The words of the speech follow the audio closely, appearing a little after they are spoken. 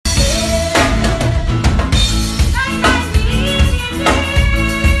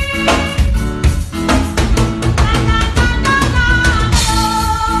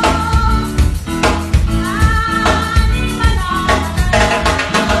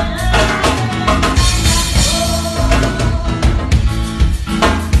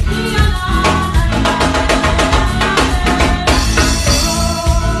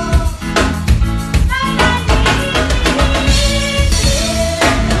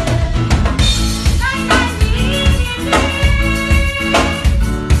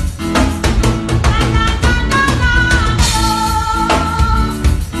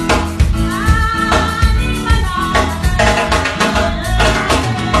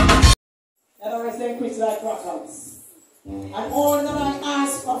them quiz like rockouts. And all that I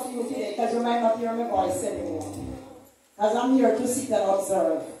ask of you today, because you might not hear my voice anymore, because I'm here to sit and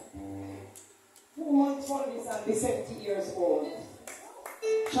observe. 2 months for this and be 70 years old.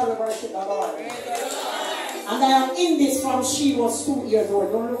 Shall we worship the Lord? And I am in this from she was 2 years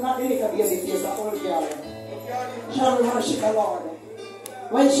old. Don't look at the little baby face, the old girl. Shall we worship the Lord?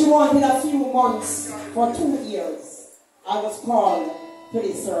 When she wanted a few months for 2 years, I was called to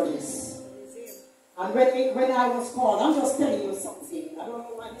this service. And when I was called, I'm just telling you something. I don't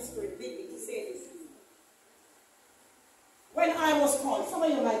know why the Spirit bid me to say this. When I was called, some of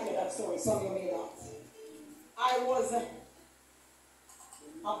you might hear that story, some of you may not. I was a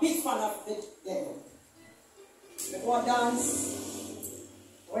big fan of the devil. We go dance.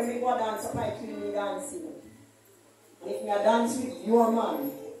 When we go dance, I might kill me dancing. And if we are dance with your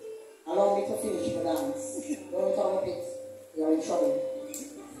man, allow me to finish the dance. Don't talk it. You're in trouble.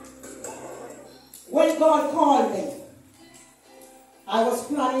 When God called me, I was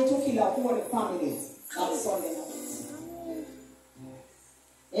planning to kill a whole family that Sunday night.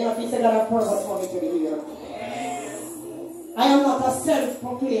 You know, if he said that a purpose for me to be here. I am not a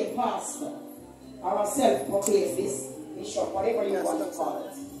self-proclaimed pastor or a self-proclaimed bishop, whatever you want to call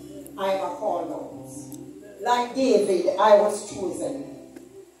it. I am a called out. Like David, I was chosen.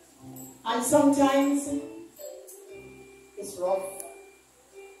 And sometimes it's rough.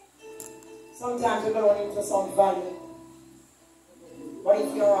 Sometimes you go into some valley. But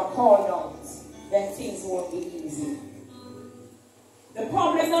if you're a called out, then things won't be easy. The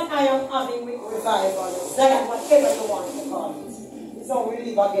problem that I am having with revival is that whatever you want to call it, is how we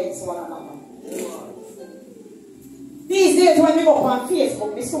live against one another. These days when we go on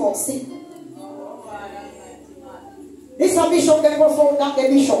Facebook, we so sick. This a bishop, then goes out that the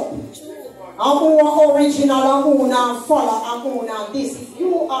bishop. And who are original, and who are follow, and who are this. If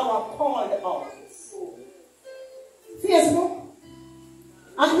you are a called out, Facebook,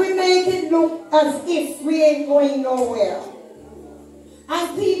 and we make it look as if we ain't going nowhere.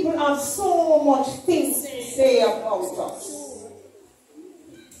 And people have so much things to say about us.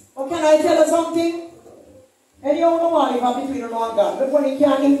 But can I tell you something? And you don't know if between us and God. But when He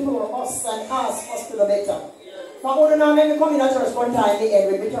can implore us and ask us to the better. For all now, when we come in a church one time, the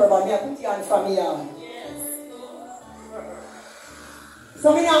end will be terrible. Me, I put you on from here.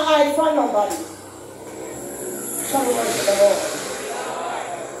 So we don't hide from nobody. Shall we worship the Lord?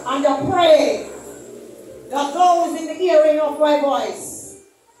 And I pray that those in the hearing of my voice,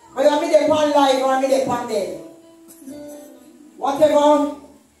 whether I'm there on live or I'm there on dead, whatever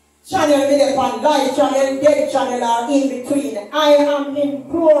channel I'm there on, live channel, dead channel, or in between, I am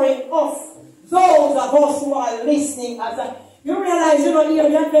imploring us, those of us who are listening, as you realize you don't hear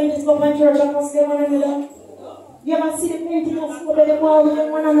the Adventist go to church across the one another. You ever see the painting of people that wow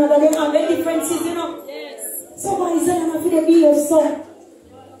with one another? They have the differences, you know. Yes. Somebody said, I'm going to be your son.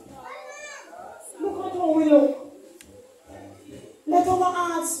 Look at how we look. Let our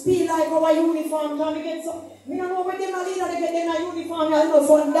hearts be like our uniform. Can we get some? We don't know where they are leader, they get them a uniform. You know,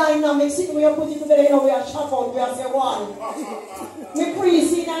 some dynamic. See, we are putting together, you know, we are shut out, we are say one. We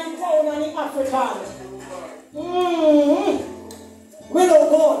priest in and crown and in African. We look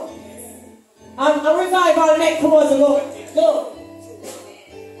good. And a revival make clothes look good.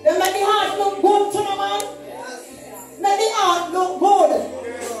 They make the heart look good to the man. Make the heart look good.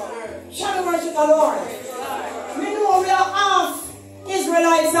 Shall we worship the Lord? We know we are half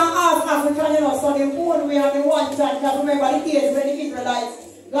Israelites and half African, you know, so the one we are the one time. Because remember the days when the Israelites,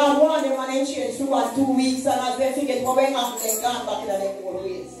 God warned them and they changed 2 and 2 weeks, and as they forget what went after them, gone back in their old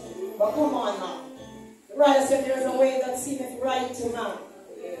ways. But come on now. The writer said there is a way that seemeth right to man,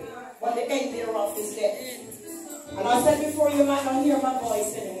 but the end thereof is death. And I said before, you might not hear my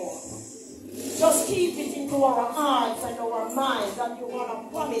voice anymore. Just keep it into our hearts and our minds that you want to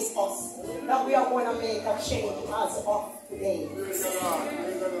promise us that we are going to make a change as of today.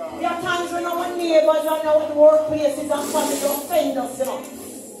 There are times when our neighbors and our workplaces and families offend us, you know.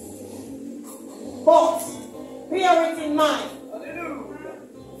 But bear it in mind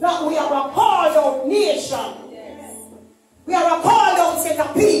that we are a called out nation. We are a called out set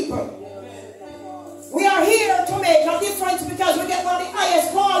of people. We are here to make a difference because we get one of the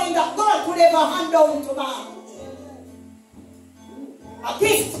highest calling that God could ever hand down to man. A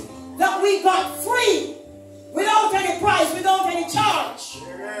gift that we got free, without any price, without any charge.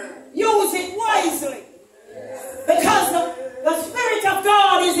 Use it wisely. Because the Spirit of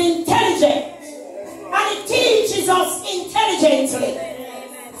God is intelligent. And it teaches us intelligently.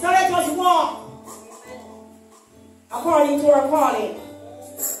 So let us walk according to our calling.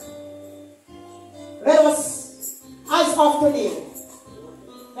 Let us, as of today.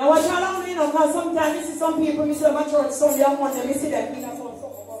 Now what you allow me, know, because sometimes you see some people, you see them at church Sunday and Monday, you see them in a some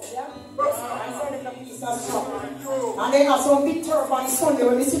and send them a piece of stuff. And they have some big turf on Sunday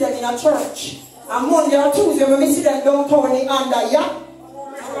when we see them in a church. And Monday or Tuesday when we see them downtown in under, yeah?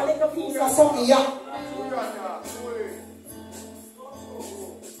 And they make a piece of something, yeah?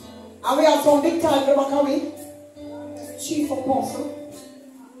 And we have some big time, remember we? Chief Apostle,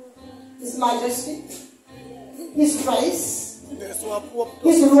 His Majesty, His Grace, His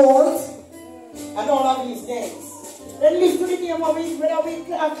Lord, and all of these names. Then lift to the name of it, whether we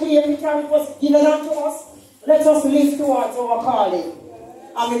claim it or it was given unto us, let us live towards our calling.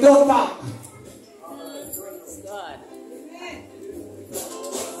 And we don't talk. God.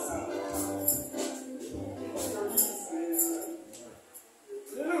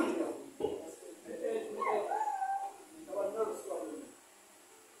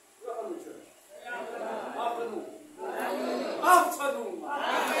 Afternoon.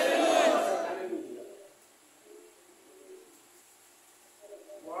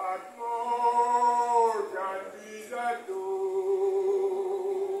 What more can Jesus do?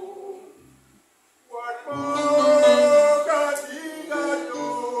 What more can Jesus do?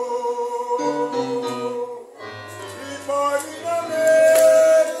 He born in a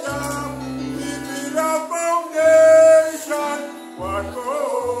nation, he built a foundation. What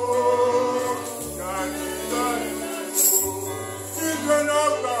more can Jesus do? Children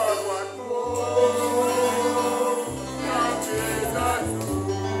of God, what more can Jesus do?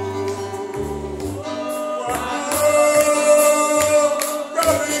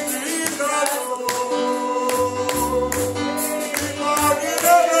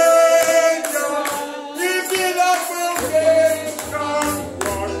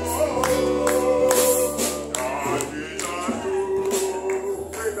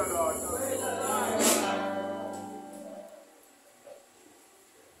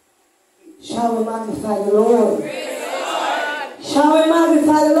 Shall we magnify the Lord? Shall we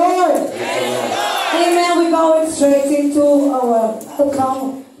magnify the Lord? Amen. We're going straight into our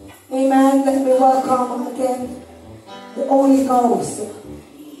welcome. Amen. Let me welcome again the Holy Ghost,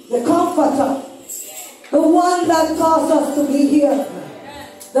 the Comforter, the one that caused us to be here,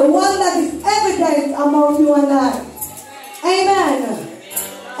 the one that is evident among you and I. Amen.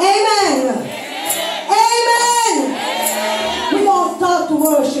 Amen. Amen. We don't start to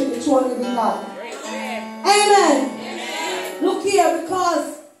worship the true and living God. Amen. Look here, because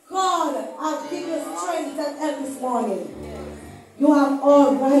God has given you strength and help this morning. You have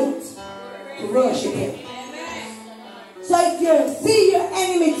all right to worship Him. So if you see your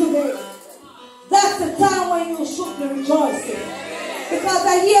enemy today, that's the time when you should be rejoicing. Because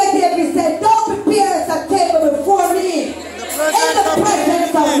I hear David say, don't prepare a table before me in the presence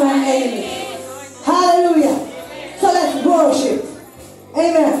of my enemy. Hallelujah. So let's worship.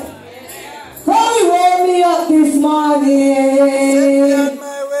 Amen. So He woke me up this morning.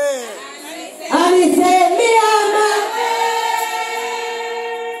 And He said, me on my way.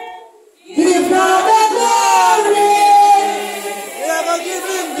 Give God the glory. Never give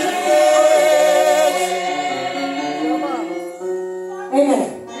Him the praise. Amen.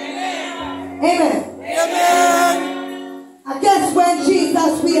 Amen. Amen. I guess when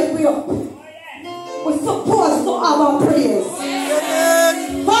Jesus wakes me up, we're supposed to have a praise.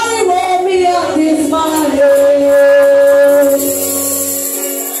 For He woke me up this morning.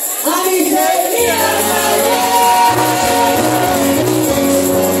 And He said, me on my way.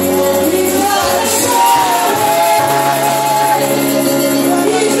 Give God the glory.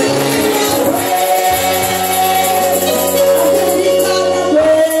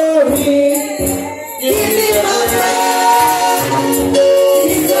 Give Him the praise. Give Him the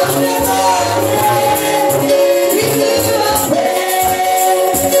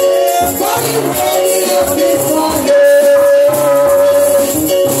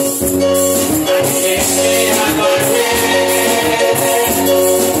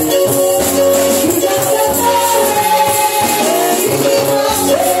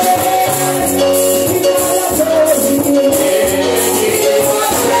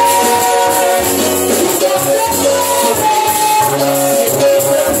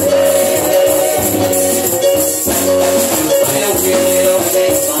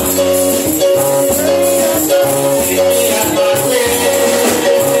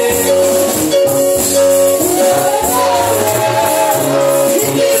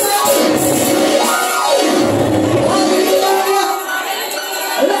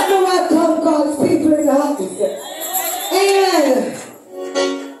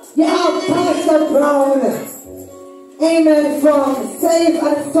Amen. From Save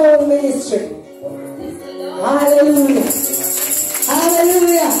and Soul Ministry. Hallelujah.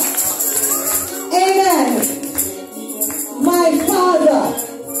 Hallelujah.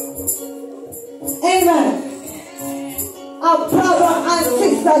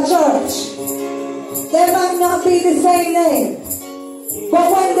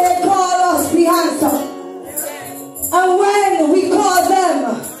 they call us, we answer. And when we call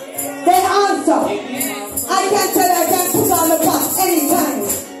them, they answer. I can tell you, I can put on the pot anytime.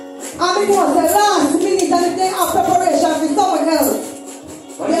 And it was the last minute and if they have preparation for someone else,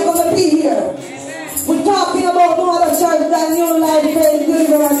 they're going to be here. We're talking about no other church than New Life Faith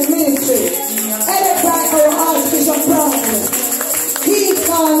Deliverance Ministry. Edify our Archbishop Brown. He's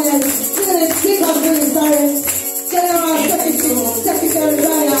on it. Deacon Ministry. General Secretary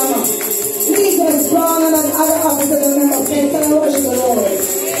Brian. Leaders Brown and other officers and members. They can worship the Lord.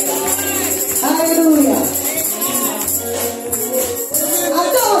 Hallelujah. I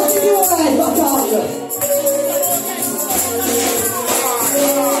don't see you right, but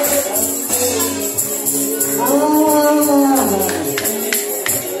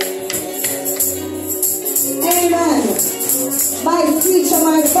amen. My teacher,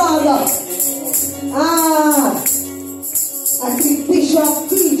 my father. I think Bishop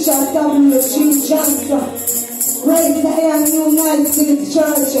Teacher W.G. Johnson. Great and United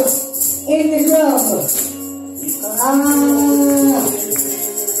Church in the club.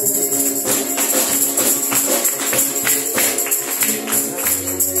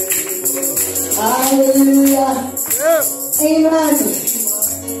 Hallelujah. Amen.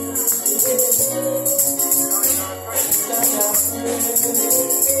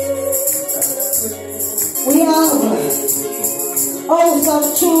 We have House of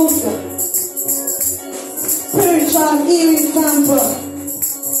Truth, Spiritual Healing Temple.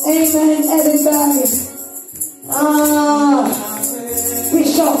 Amen. Everybody.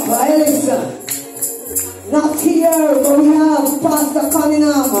 Bishop Elisa. Not here, but we have Pastor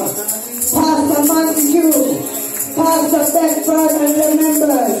Cunningham, Pastor Montague, Pastor Beckford and the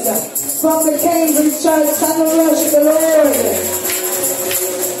members from the Cambridge Church and worship the Lord.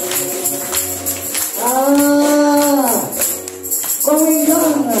 Going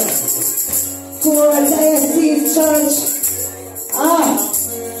down to our diocese church.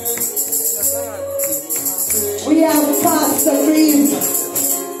 We have Pastor Reeves.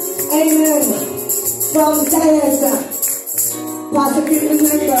 Amen. From Diocese. Pastor Reeves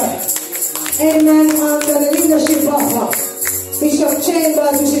member. Amen. Under the leadership of Bishop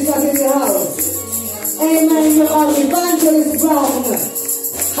Chambers, which is in the house. Amen. You are Evangelist Brown.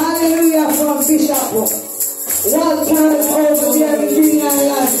 Hallelujah from Bishop. Welcome over there in Green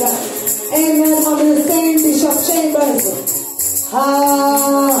Island. Amen. Under the same Bishop Chambers.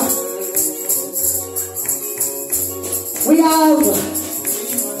 We have,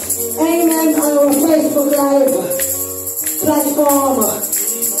 amen, on our Facebook Live platform.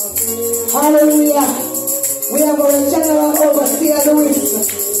 Hallelujah. We have our General Overseer Louis.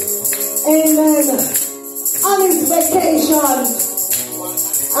 Amen. On his vacation.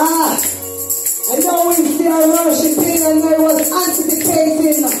 I know we still worshiping and I was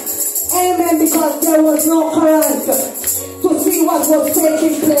anticipating. Amen. Because there was no current to see what was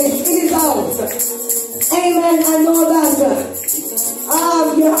taking place in his house. Amen. I know that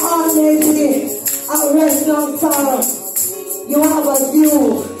your heart may be at rest on sorrow. You have a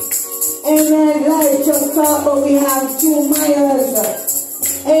view. Amen. Life just thought, but we have 2 miles.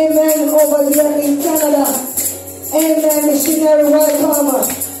 Amen. Over here in Canada. Amen. Missionary, welcome.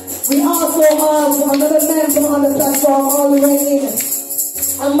 We also have another member on the platform all the way in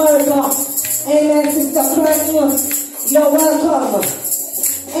America. Amen. Sister Creighton, you're welcome.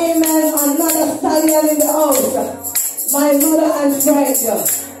 Amen. Another stallion in the house. My mother and friend.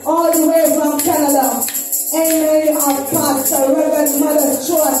 All the way from Canada. Amen. Our pastor, Reverend Mother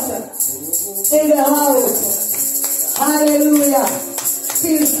Trust in the house. Hallelujah.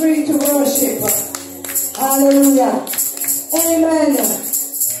 Feel free to worship. Hallelujah. Amen.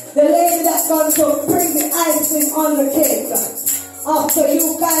 The lady that comes to bring the icing on the cake. After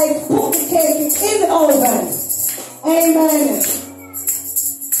you guys put the cake in the oven. Amen.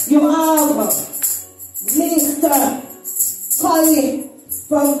 You have Minister Polly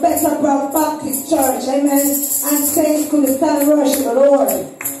from Better Baptist Church. Amen. And saints could stand and worship the Lord.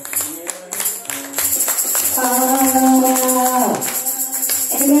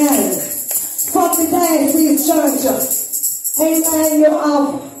 Amen. From the Diocese Church. Amen. You have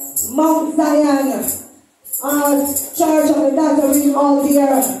Mount Zion, Church of the Nazarene all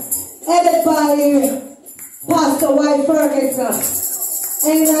there, headed by Pastor White Ferguson,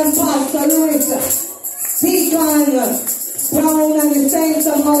 Amen, Pastor Louis, Deacon Brown, and the saints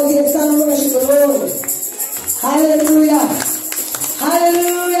of all here, stand and worship the Lord. Hallelujah.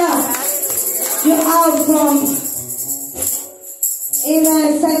 Hallelujah. You have from Amen,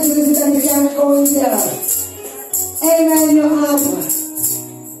 St. Louis, and you can't go in there. Amen, you have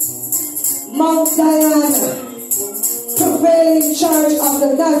Mount Zion, unfailing charge of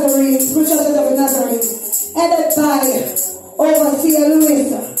the Nazarene, spiritual church of the Nazarene, headed by Overseer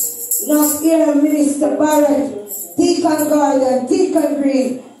Lewis, North Ear Minister Barrett, Deacon Garden, Deacon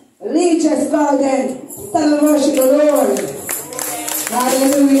Green, Legis Garden, stand and worship the Lord.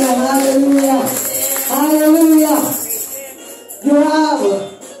 Hallelujah, hallelujah, hallelujah. You have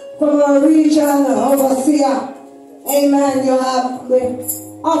from our region overseer, amen, you have the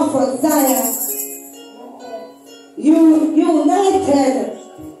Offer Zion, United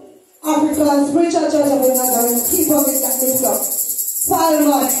African Spiritual Church of the Nazarene, keep up with that Bishop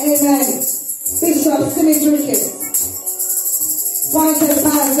Palmer, amen, Bishop Symmetry, Pointed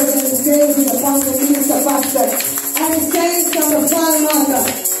Pastors in the grave with the Pointed Minister Pastor, and saints of the Palmer,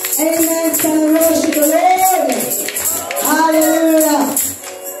 amen, stand and worship the Lord. Hallelujah.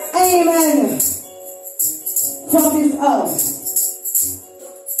 Amen. From this earth.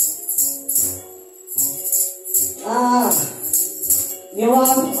 You are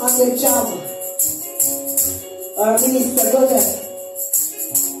on the job. Or Minister Goddard.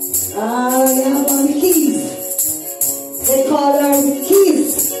 You have on the keys. They call her the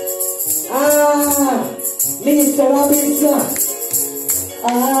keys. Minister Robinson.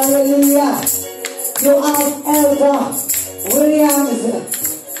 Hallelujah. You have Elder Williams,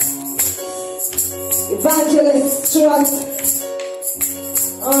 Evangelist Stuart,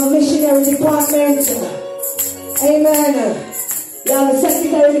 Missionary Department, amen. You have the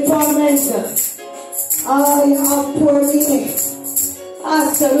Secretary Department, you have Poor Meaning,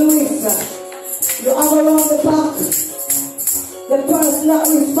 Pastor Louis, you have around the back, the person not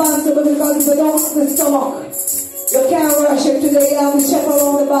responsible because if you don't have the stomach, you can't worship today, you have the chef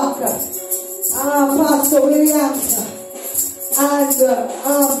around the back. Pastor Williams and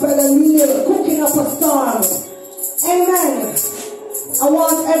Brother Neil cooking up a storm. Amen. I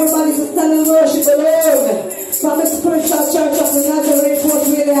want everybody to stand and worship the Lord from the Spiritual Church of the Nazarene, Fort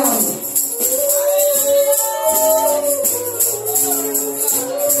William.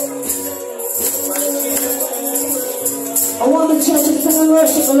 I want the church to stand and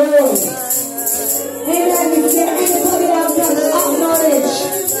worship the Lord. Amen. Is there anybody out there to acknowledge?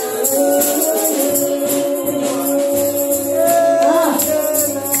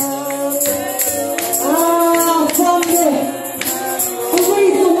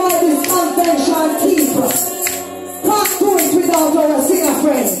 Without our singer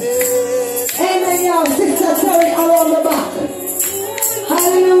friend. Amen. You have Sister Terry around the back.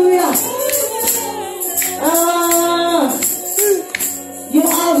 Hallelujah. You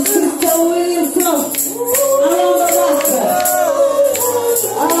have Sister Williamson around the back.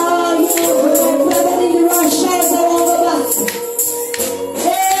 You have Brother in the Russians around the back.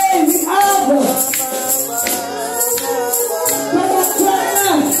 Hey, we have Brother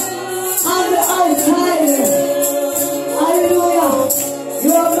Turner on the outside.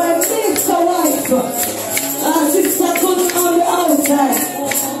 You are my minister wife, Sister Good on the outside,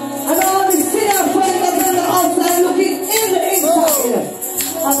 and all the sinner friends that are on the outside looking in the inside.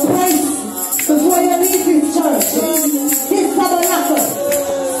 I pray before you leave this church, this tabernacle,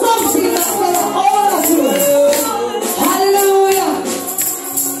 something that will all of you. Hallelujah.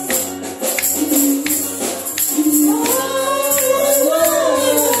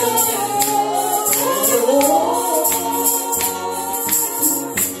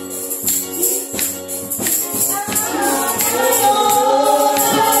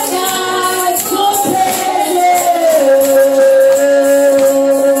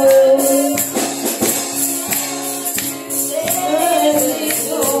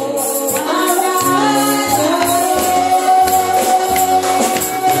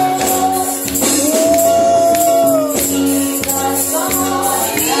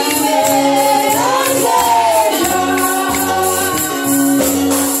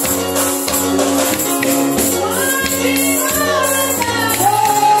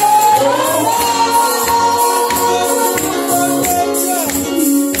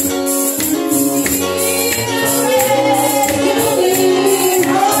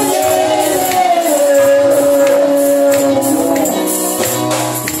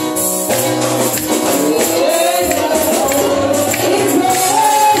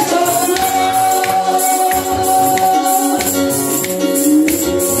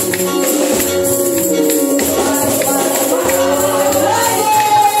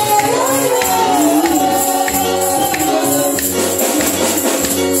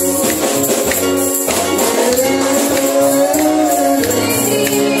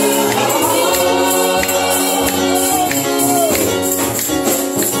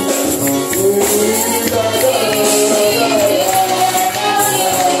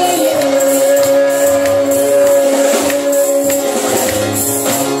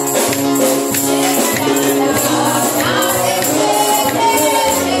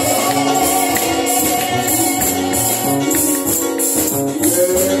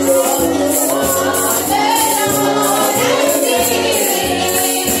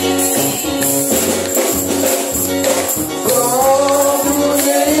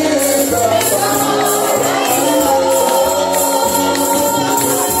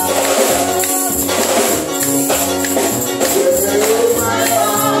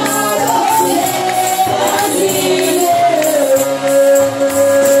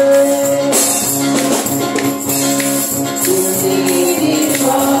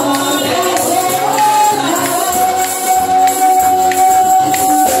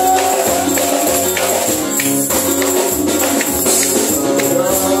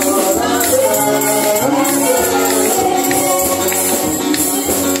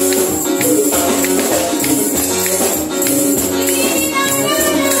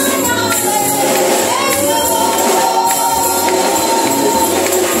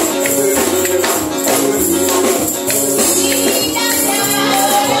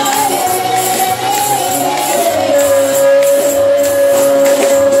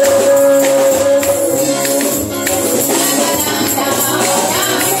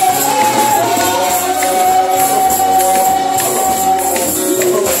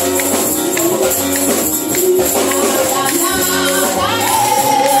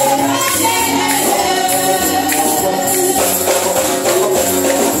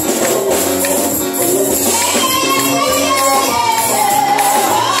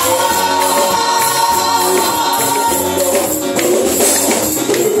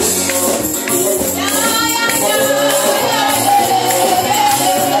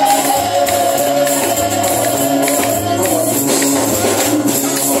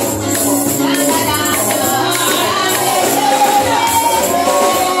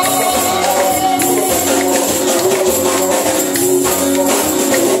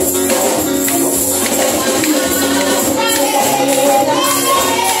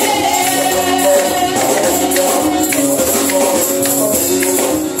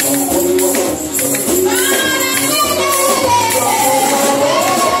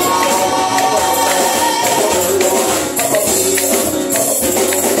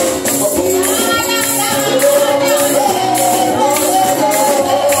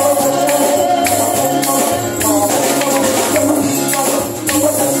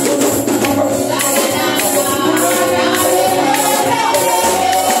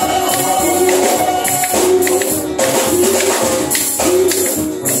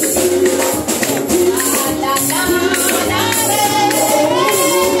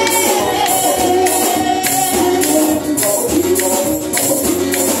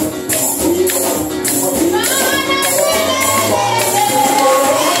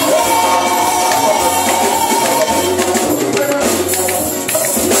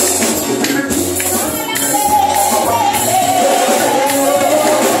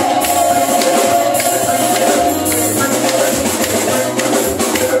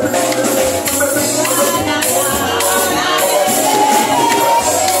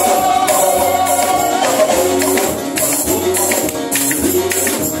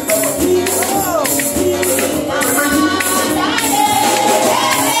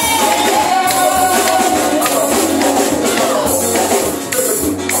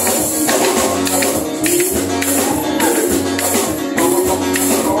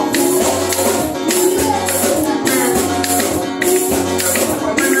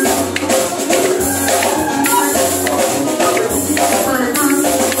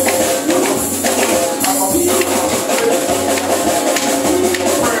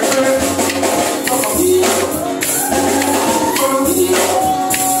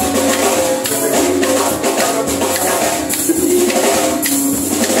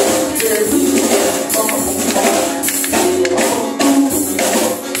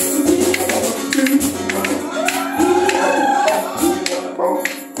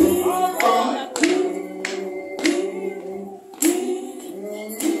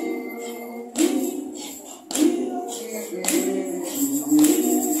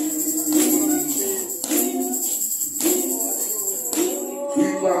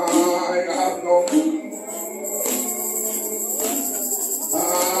 if I have no food,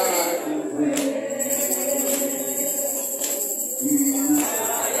 I will pray.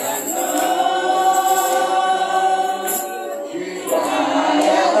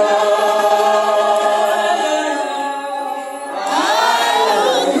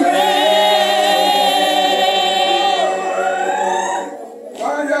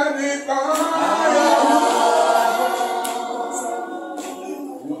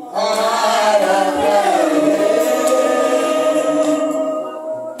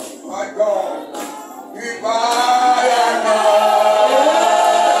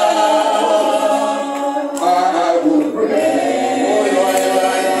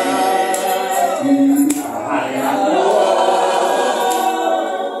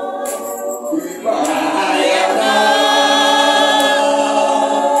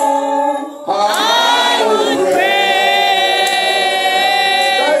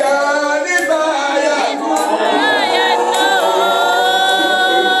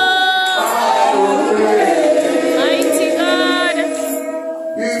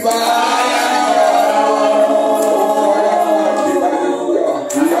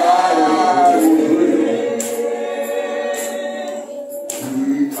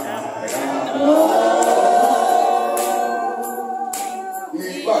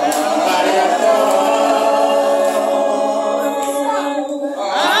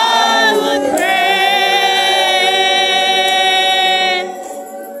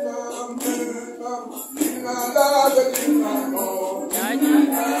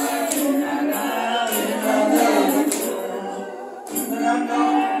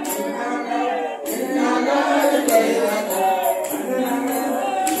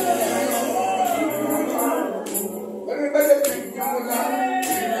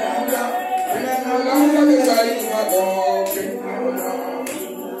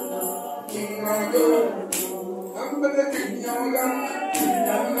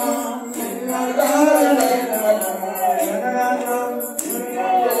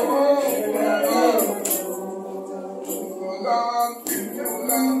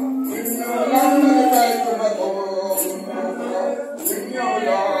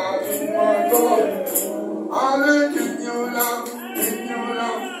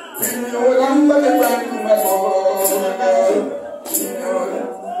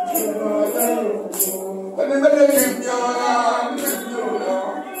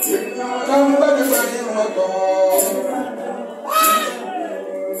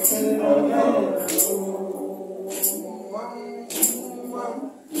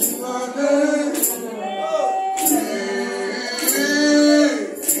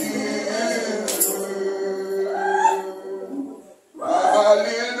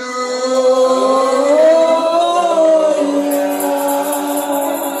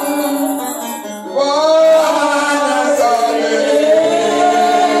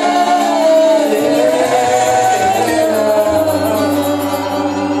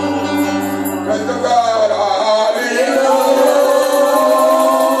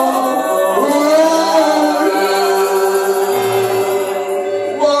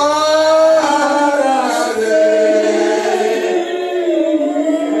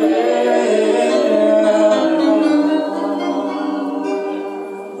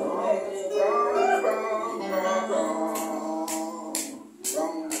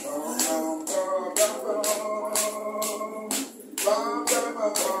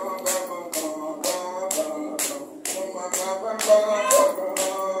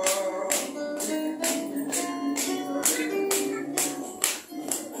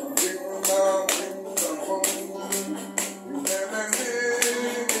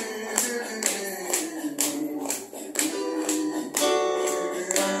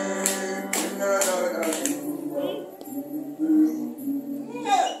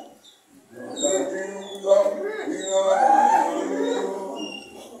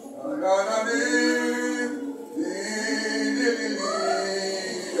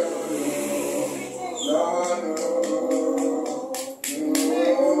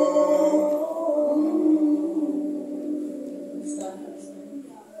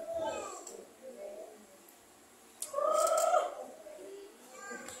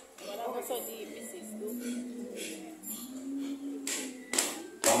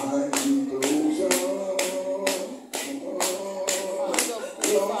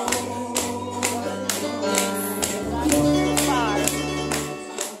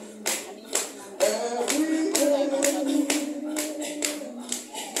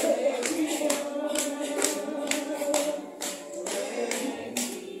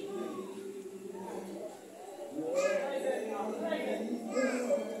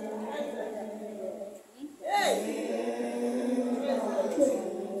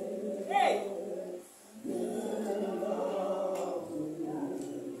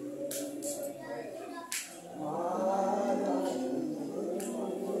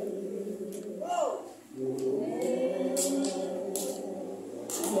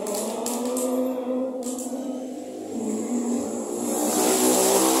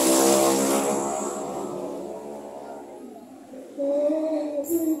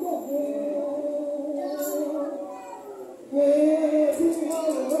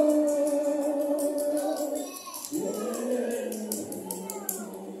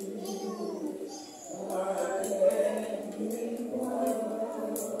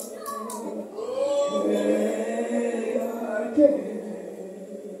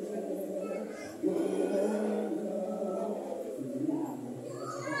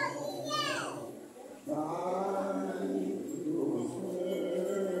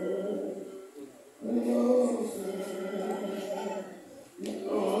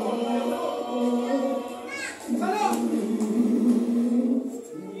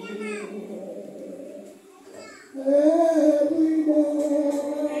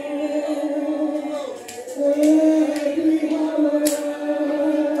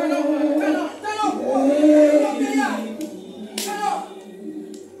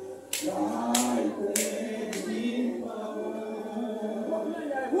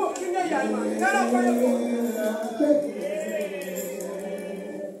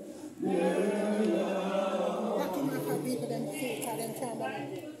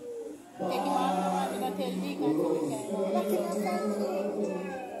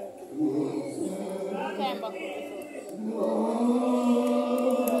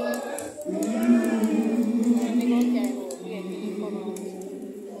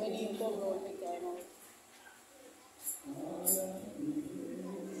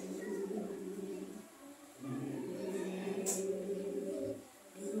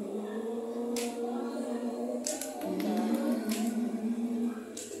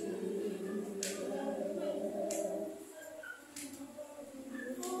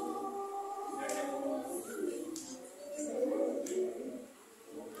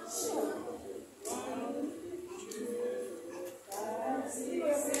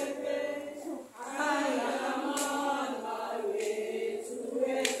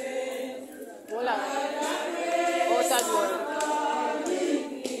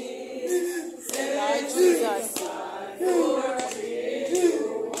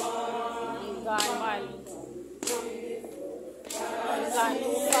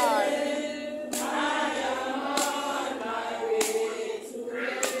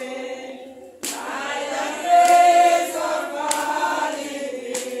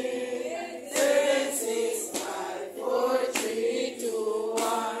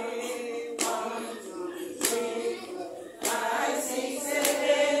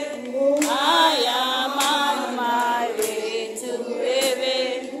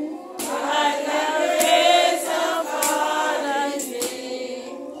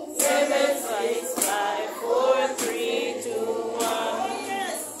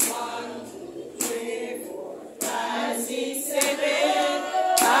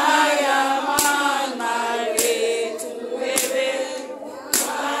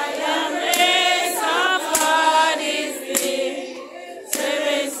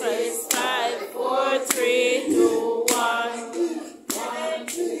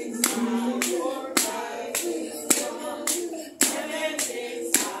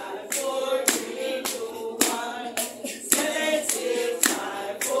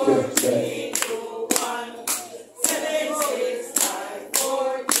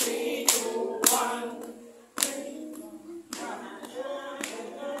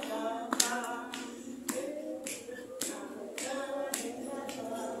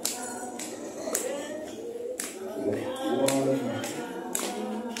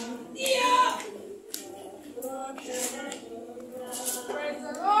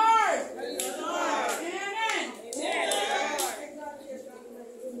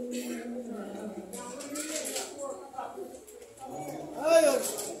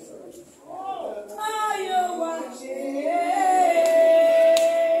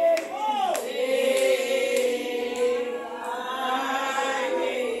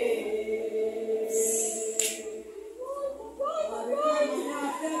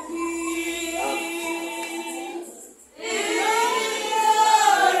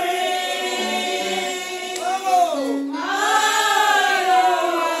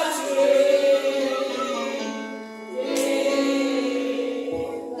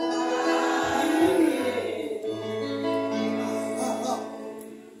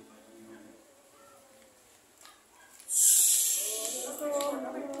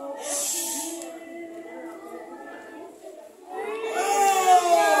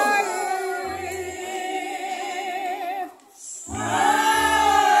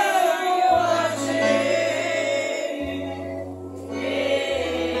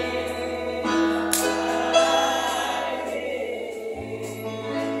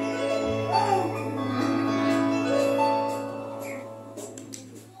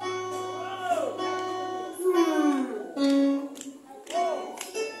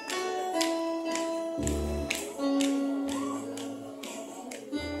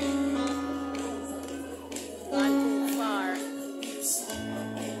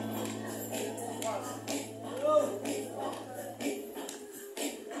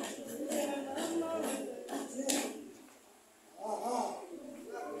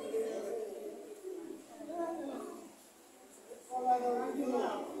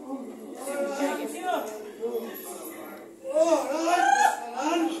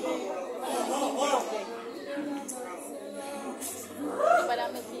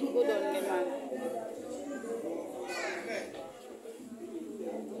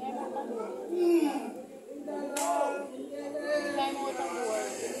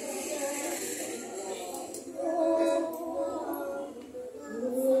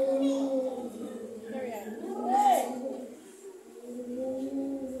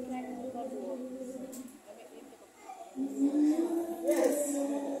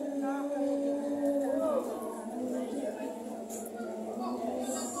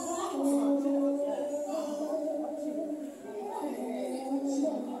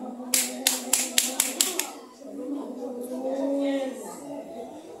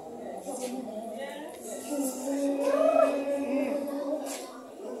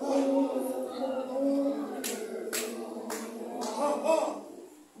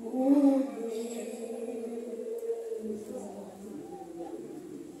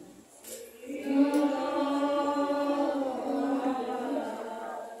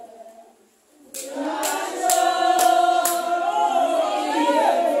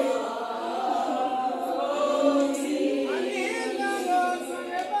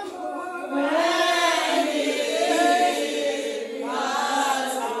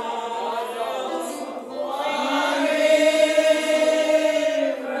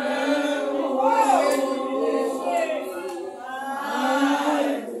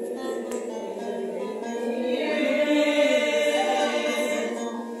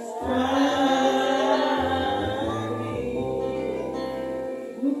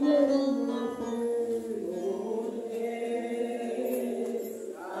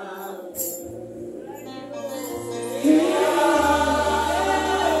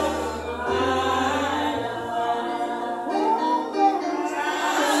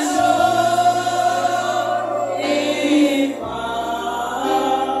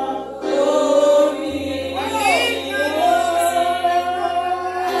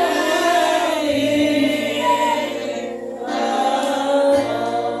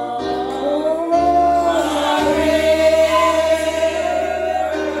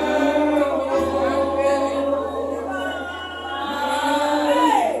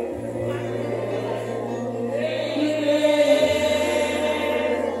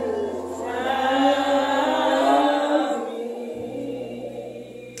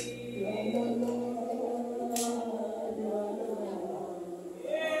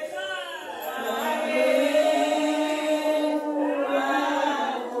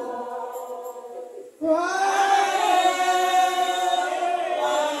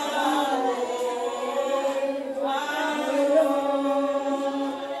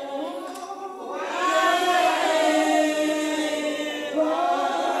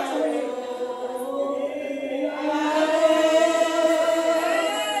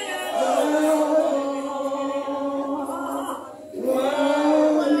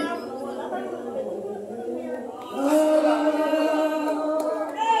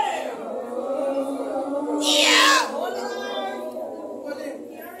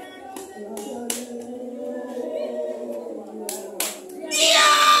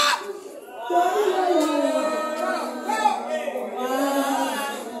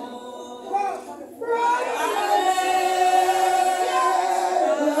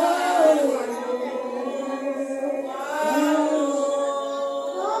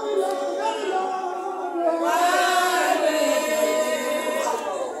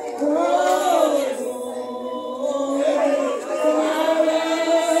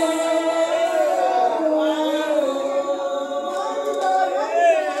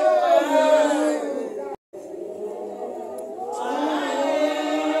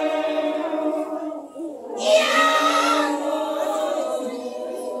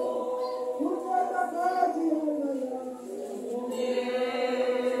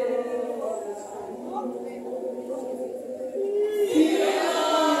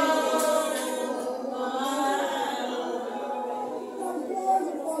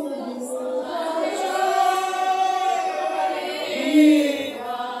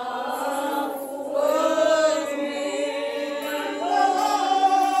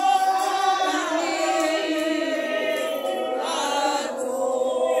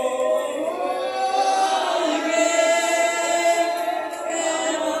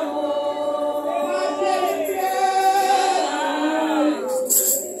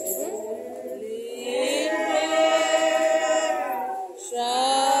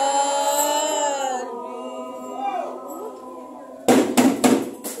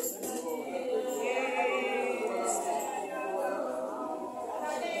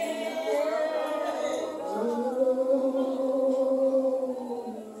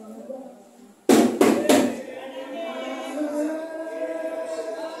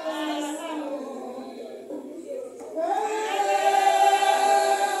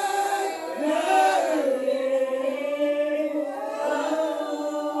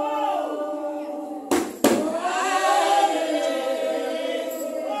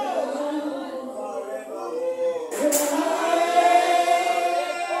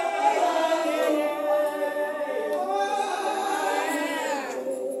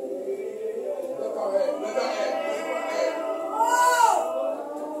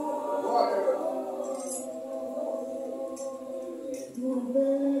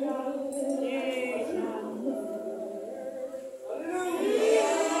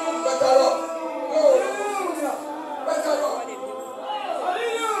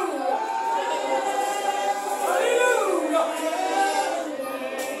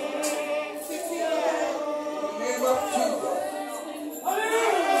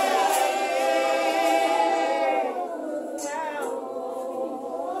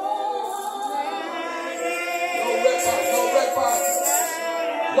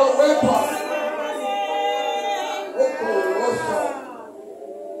 No weapon.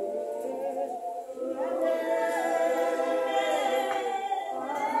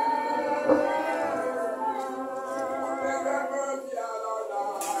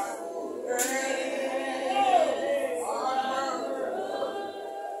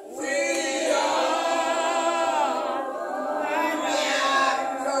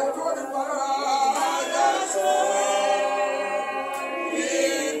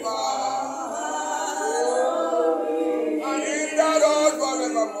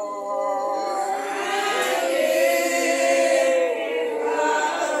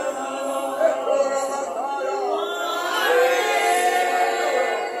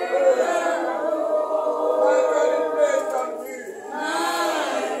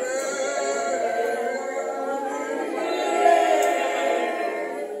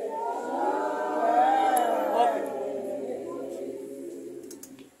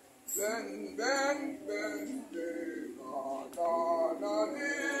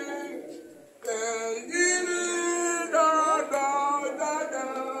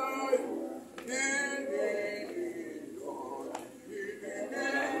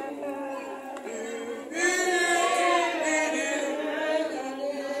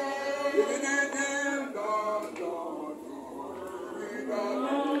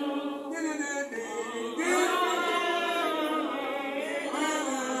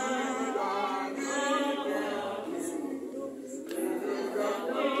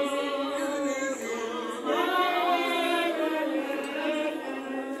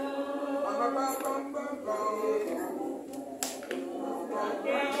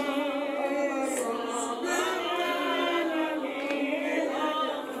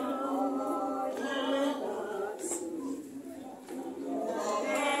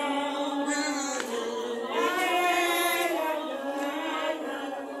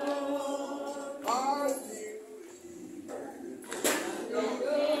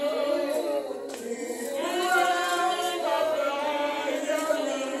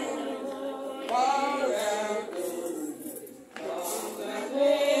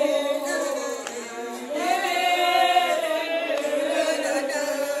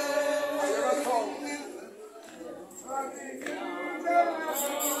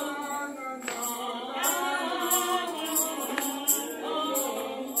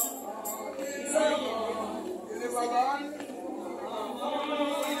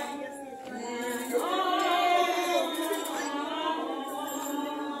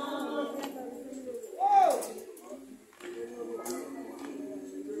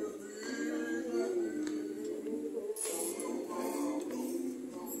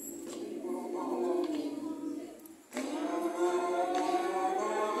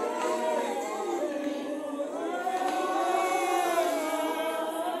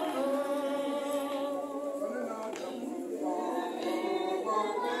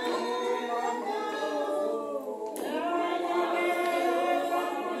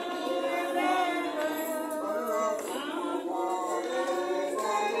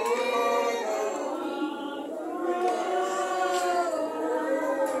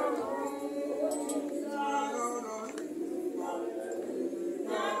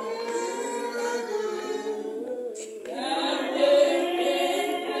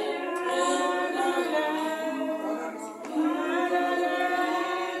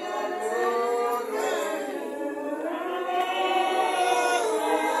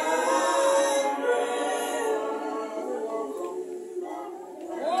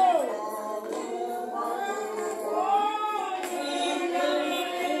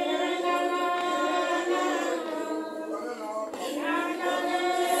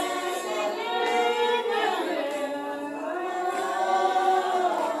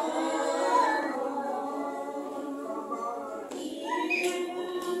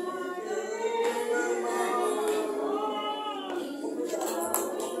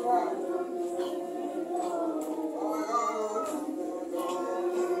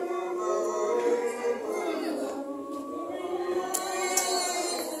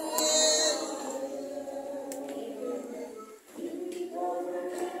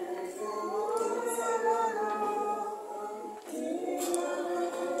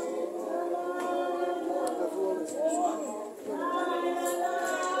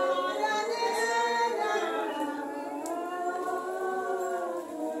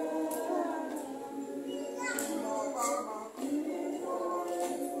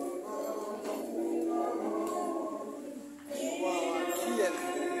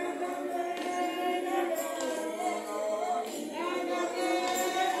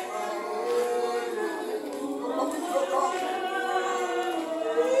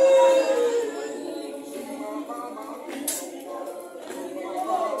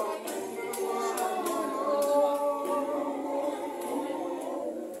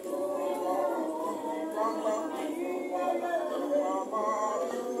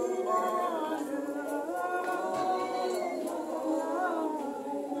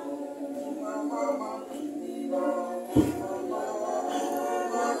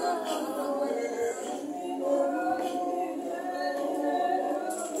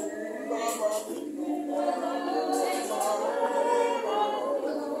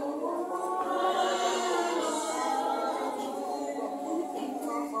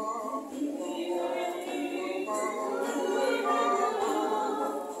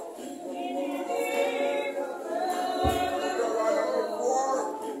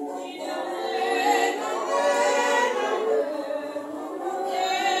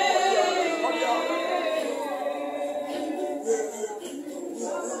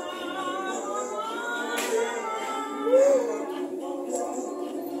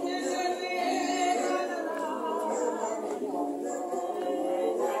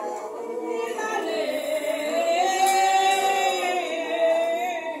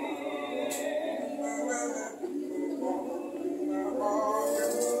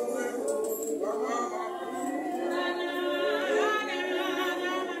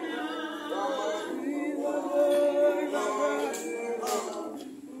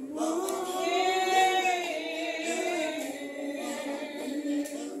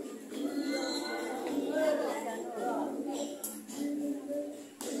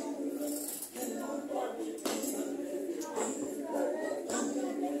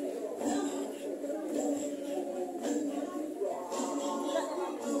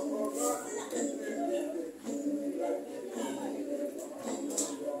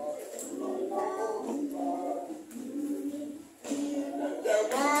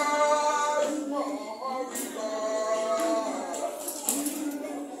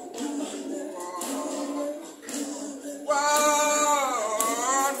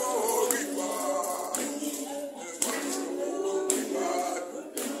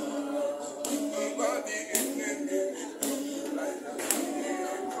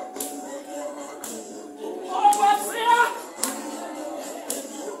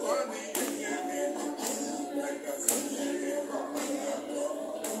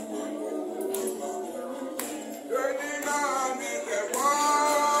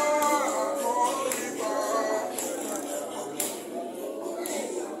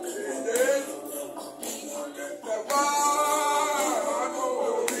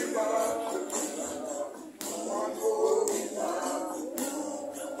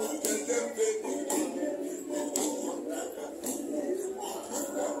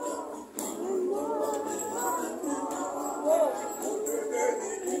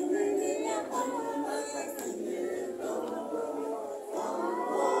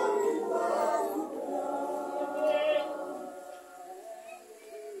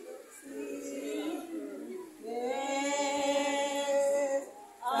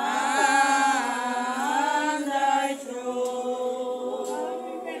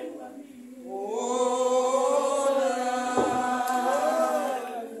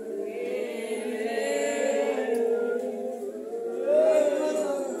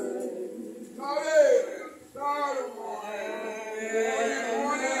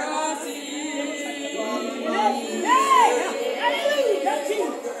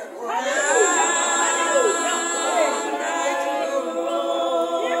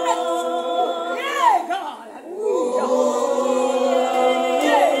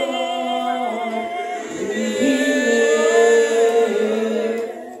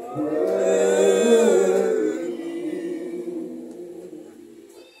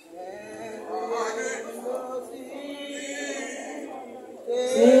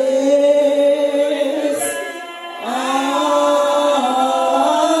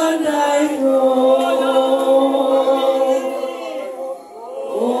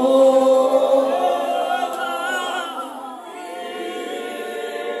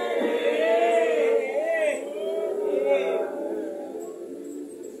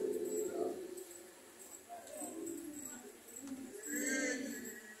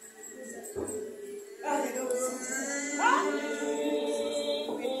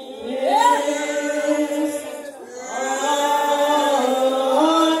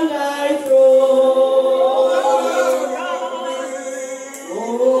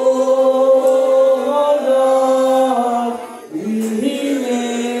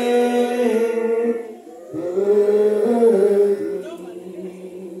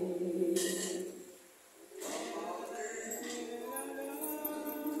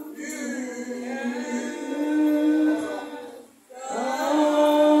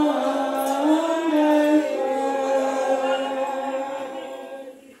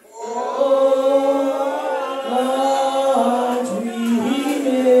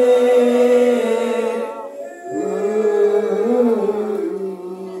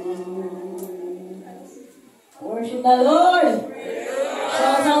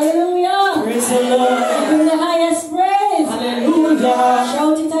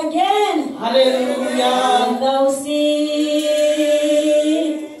 Shout it again. Hallelujah. And thou sittest.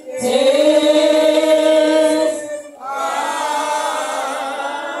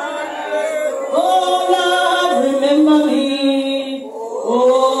 Oh Lord, remember me. Oh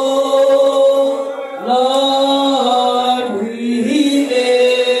Lord, remember me.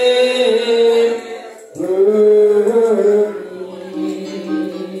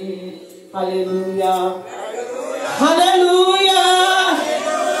 Hallelujah. Hallelujah.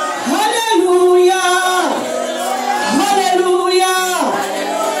 Hallelujah. Hallelujah.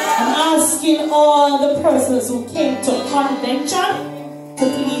 I'm asking all the persons who came to convention to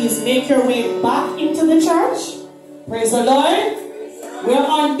please make your way back into the church. Praise the Lord. We're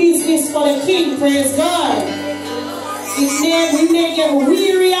on business for the King. Praise God. We may get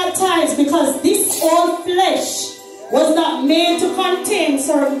weary at times because this old flesh was not made to contain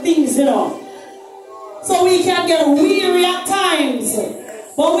certain things, you know. So we can get weary at times.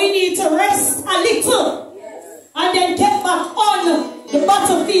 But we need to rest a little and then get back on the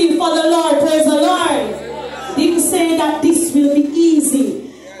battlefield for the Lord. Praise the Lord. Didn't say that this will be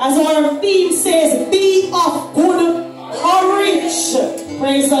easy. As our theme says, be of good courage.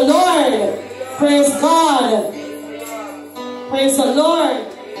 Praise the Lord. Praise God. Praise the Lord.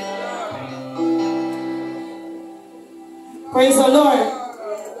 Praise the Lord.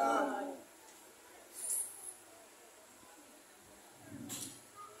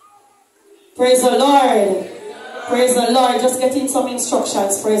 Praise the Lord. Praise the Lord. Just getting some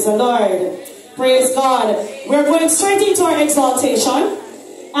instructions. Praise the Lord. Praise God. We're going straight into our exaltation.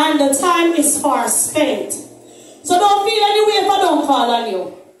 And the time is far spent. So don't feel any way if I don't call on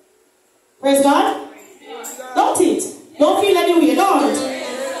you. Praise God. Don't it. Don't feel any way. Don't.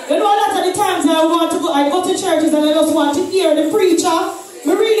 You know, a lot of the times I go to churches and I just want to hear the preacher. I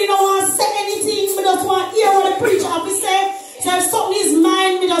really don't want to say anything. I just want to hear what the preacher has to say. So if something is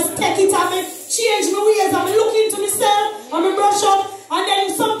mine, I just take it and I change my ways. I look into myself and I brush up. And then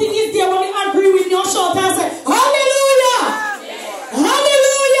if something is there, when I agree with your shout, I say, Hallelujah!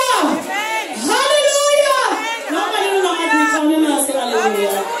 Hallelujah! Hallelujah! Nobody will not agree with me and say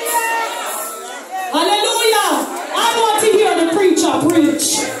Hallelujah. Hallelujah! I want to hear the preacher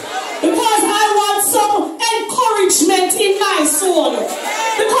preach. Because I want some encouragement in my soul.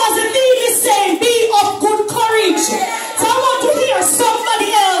 Because the theme is saying, be of good courage. So I want to hear somebody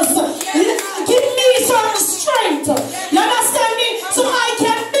else give me some strength. You understand me? So I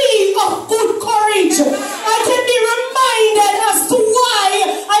can be of good courage. I can be reminded as to why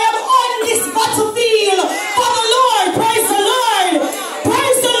I am on this battlefield for the Lord. Praise the Lord.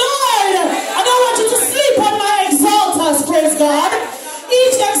 Praise the Lord. I don't want you to sleep on my exalters. Praise God.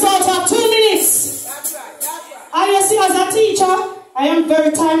 Each exalter 2 minutes. I see as a teacher, I am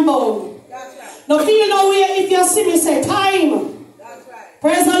very time bound. Now feel no way if you see me say time.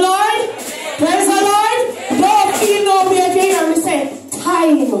 Praise the Lord. Praise the Lord. Don't feel no way if you hear me say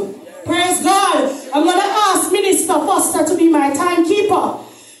time. Praise God. I'm going to ask Minister Foster to be my timekeeper.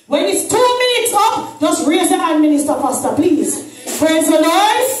 When it's 2 minutes up, just raise your hand, Minister Foster, please. Praise the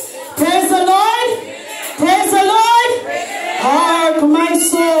Lord. Praise the Lord. Praise the Lord. Hark my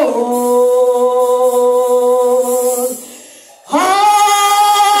soul.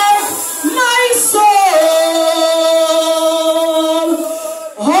 Hark my soul.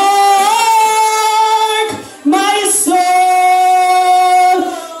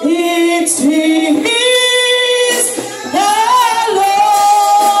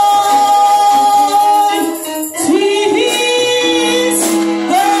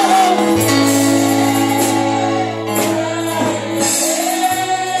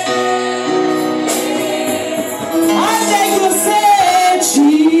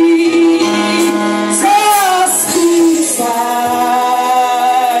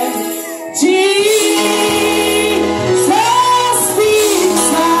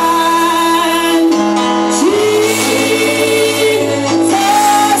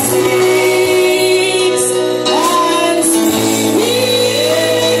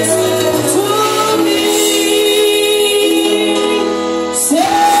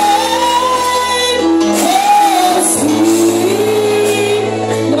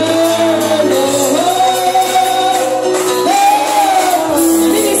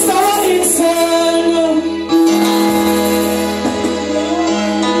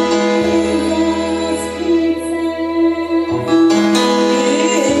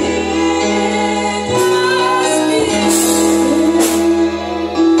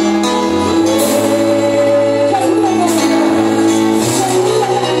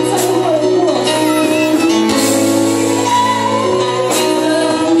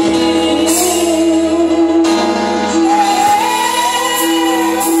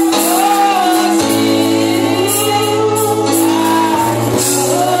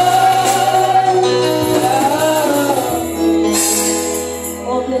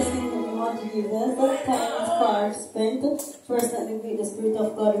 Spirit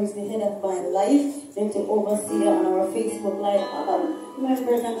of God who is the head of my life, then to oversee on our Facebook Live,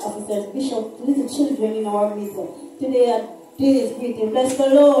 members and officers, bishops, little children in our midst. Today are days greeting. Bless the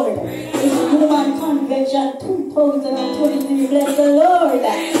Lord. It's Woman Convention 2023. Bless the Lord.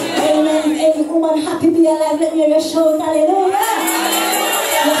 Amen. Every woman happy to be alive. Let me hear your shout. Hallelujah.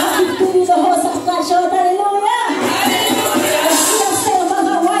 You're happy to be in the house of God. Shout hallelujah. Hallelujah. See yourself as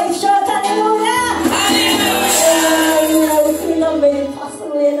a wife. Shout hallelujah. Hallelujah. I would feel very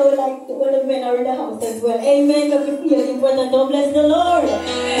possible, you know, like all the men are in the house as well. Amen. But we feel important. Don't bless the Lord.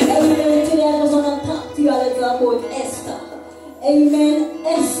 Amen. Today I just want to talk to you a little about Esther. Amen.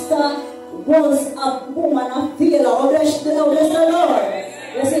 Esther was a woman of failure. Oh, bless the Lord.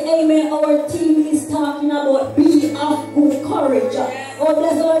 You see, amen. Our team is talking about be of good courage. Oh,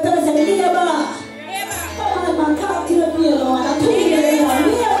 bless the Lord. Tell us, neighbor. Come on, man. Talk to the neighbor. I'm telling you, neighbor.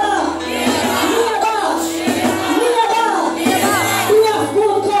 Be of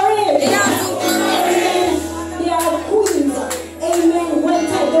good courage. Amen. They are queens. Amen. One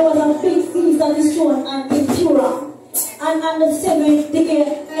time there was a big feast on the throne and in Pura. And on the 7th day,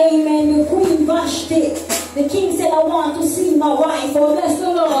 amen, the Queen Vashti, the king said, I want to see my wife. Oh, bless the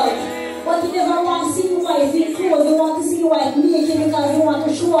Lord. But he never wants to see his wife in clothes. He wants to see his wife naked because he wants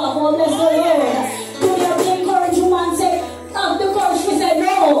to show off. Oh, bless the Lord. So they have to encourage you and say, have the courage to say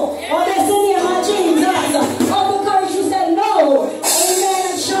no. Oh, bless the name of Jesus. Have the courage to say no. Amen.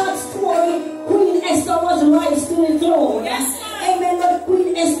 And short story, Queen Esther was raised to the throne. Amen. But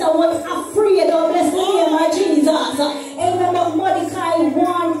Queen Esther was afraid. Oh, bless the name of Jesus. Amen. But Mordecai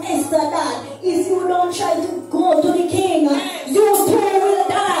warned Esther that if you don't try to go to the king, you too will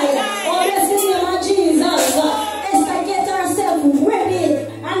die. Oh, bless the name of Jesus. Esther get herself ready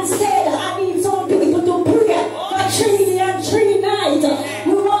and said, I need some people to pray for 3 days and 3 nights.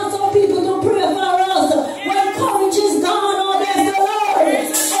 We want some people to pray for us. When courage is gone, oh, bless the Lord.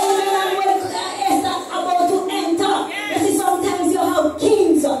 Amen. And when Esther about to enter, you see, sometimes you have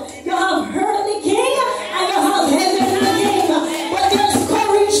kings, you have heard the king, and you have heaven and the king. But there's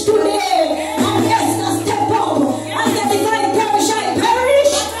courage today. And Esther step up and said, if I perish, I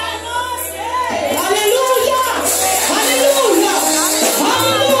perish. Hallelujah! Hallelujah!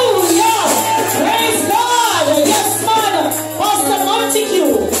 Hallelujah! Praise God! Yes, man! Pastor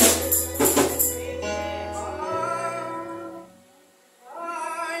Montague!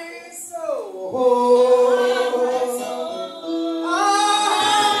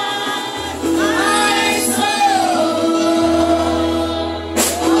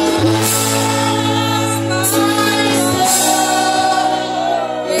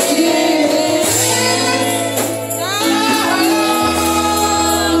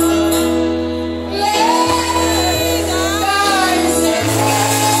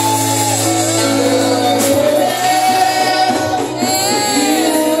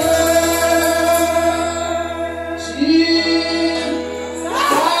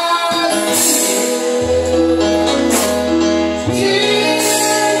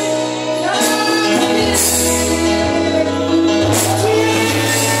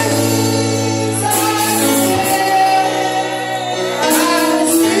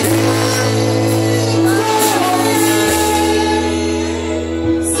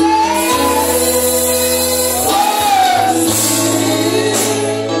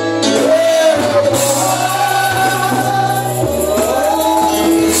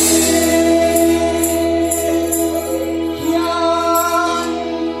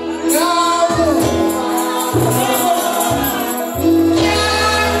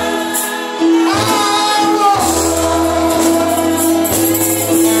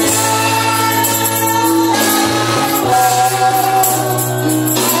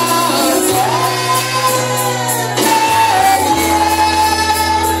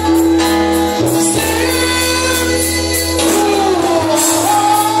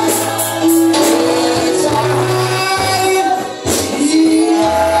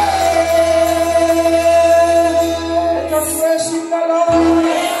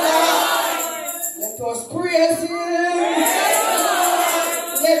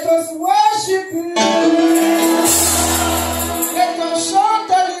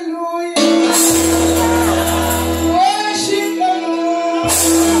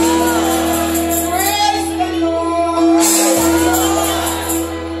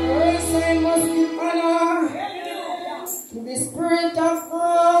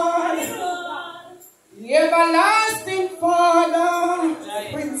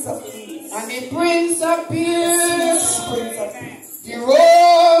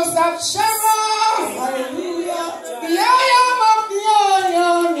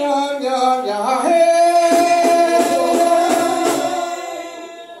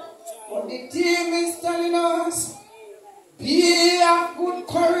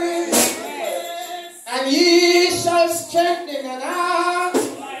 strengthening and arm.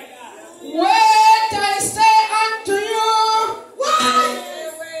 Wait, I say unto you, why?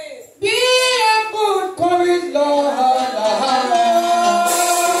 Be of good courage, Lord.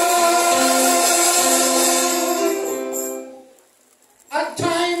 At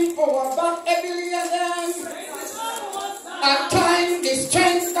times our back heavily again. At times the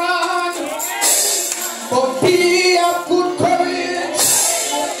strength gone. But be of good courage.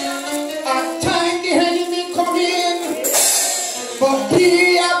 At times the enemy come in. But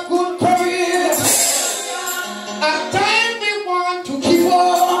be of good courage. At times we want to give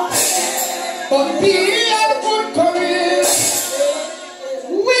up. But be of good courage.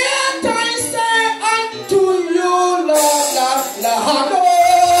 Wait, I say unto you, Lord, Lord.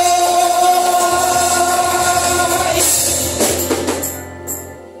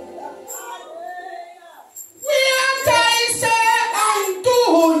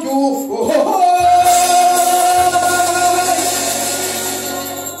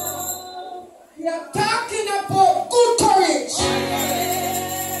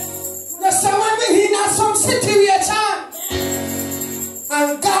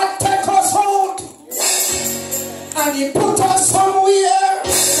 And God take us out and He put us somewhere.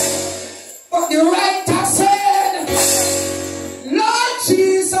 But the writer said, Lord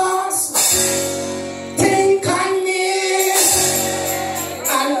Jesus, think on me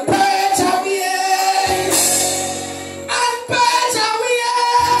and purge away and purge away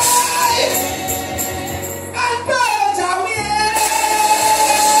and purge away.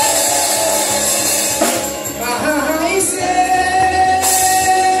 I said,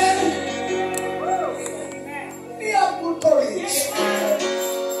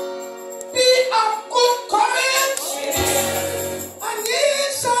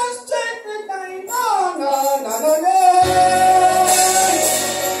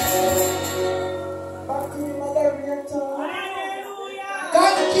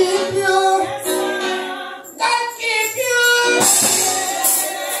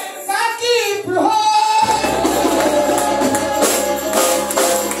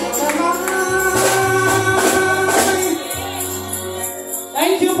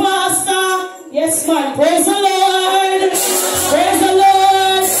 yes, man. Praise the Lord. Praise the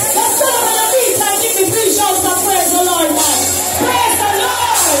Lord. Let's go on the beat and give me 3 shouts of praise the Lord, man. Praise the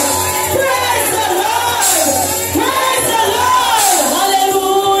Lord. Praise the Lord. Praise the Lord.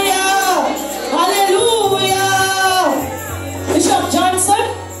 Hallelujah. Hallelujah. Bishop Johnson.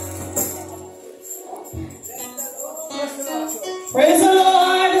 Praise the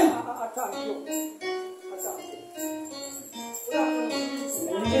Lord.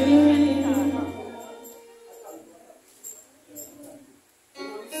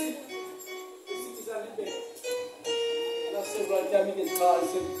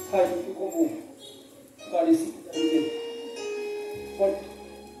 Time to go home. God is everything. But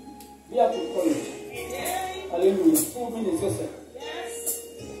we have to courage. Hallelujah. 2 minutes, yes, sir.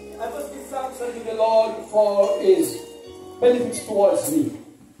 I must give thanks unto the Lord for His benefits towards me.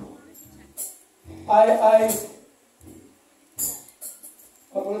 I'm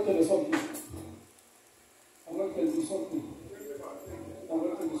going to tell you something. I'm going to tell you something.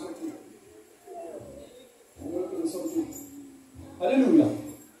 Hallelujah.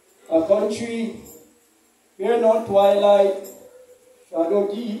 A country where no twilight, shadow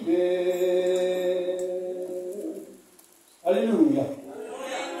deep. Hallelujah.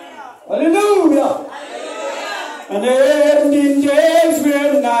 Hallelujah. And ending days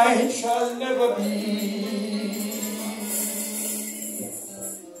where night shall never be.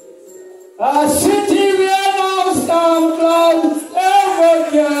 A city where no storm clouds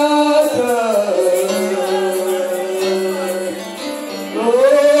ever gather.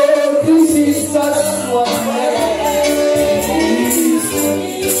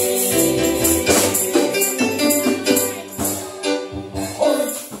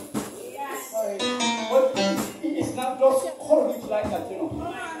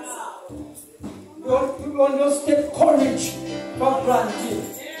 You don't just take courage for granted.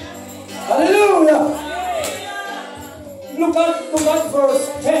 Hallelujah. Look at verse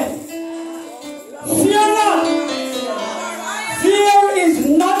 10. Fear not. Fear is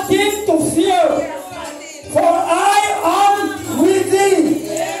nothing to fear, for I am with thee.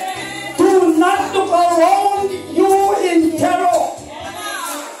 Do not look around you in terror.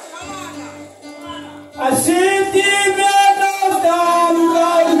 I see thee made of damn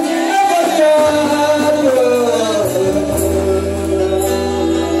God never gather.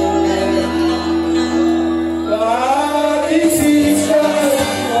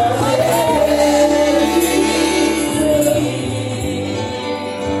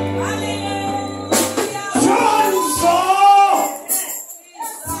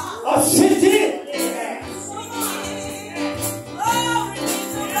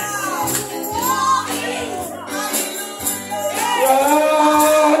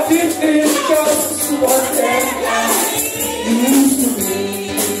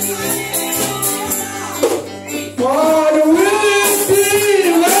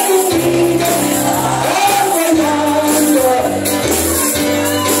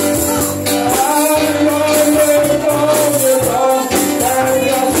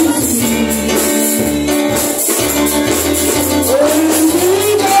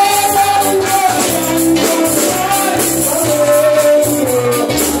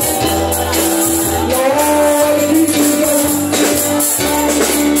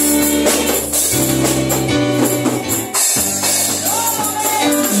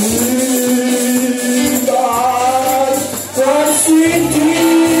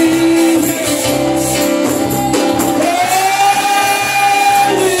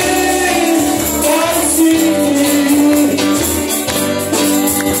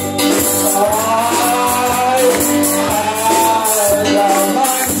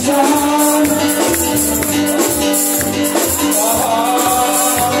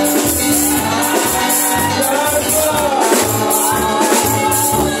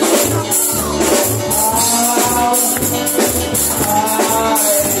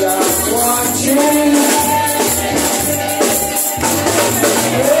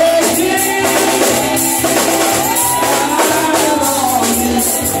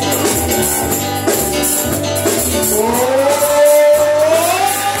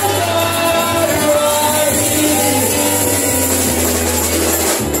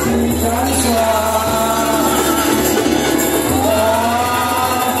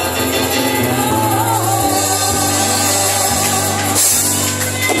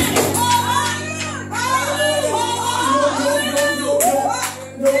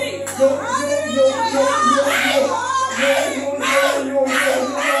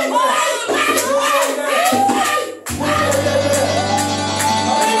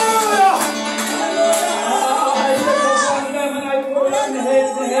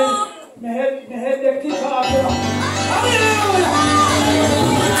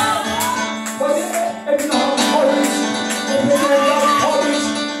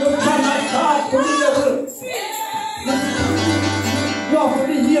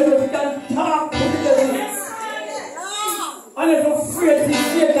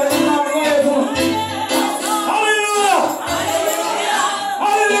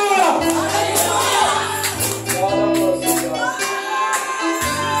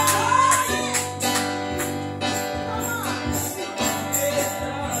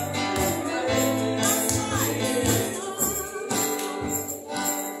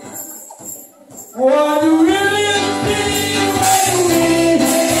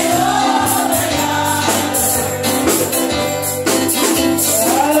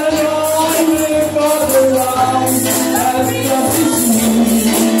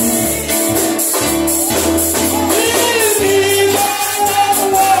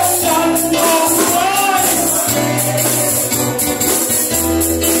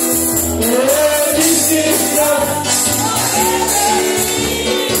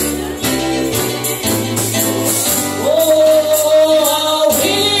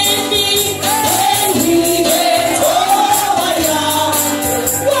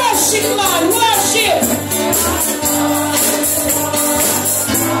 Worship, man, worship.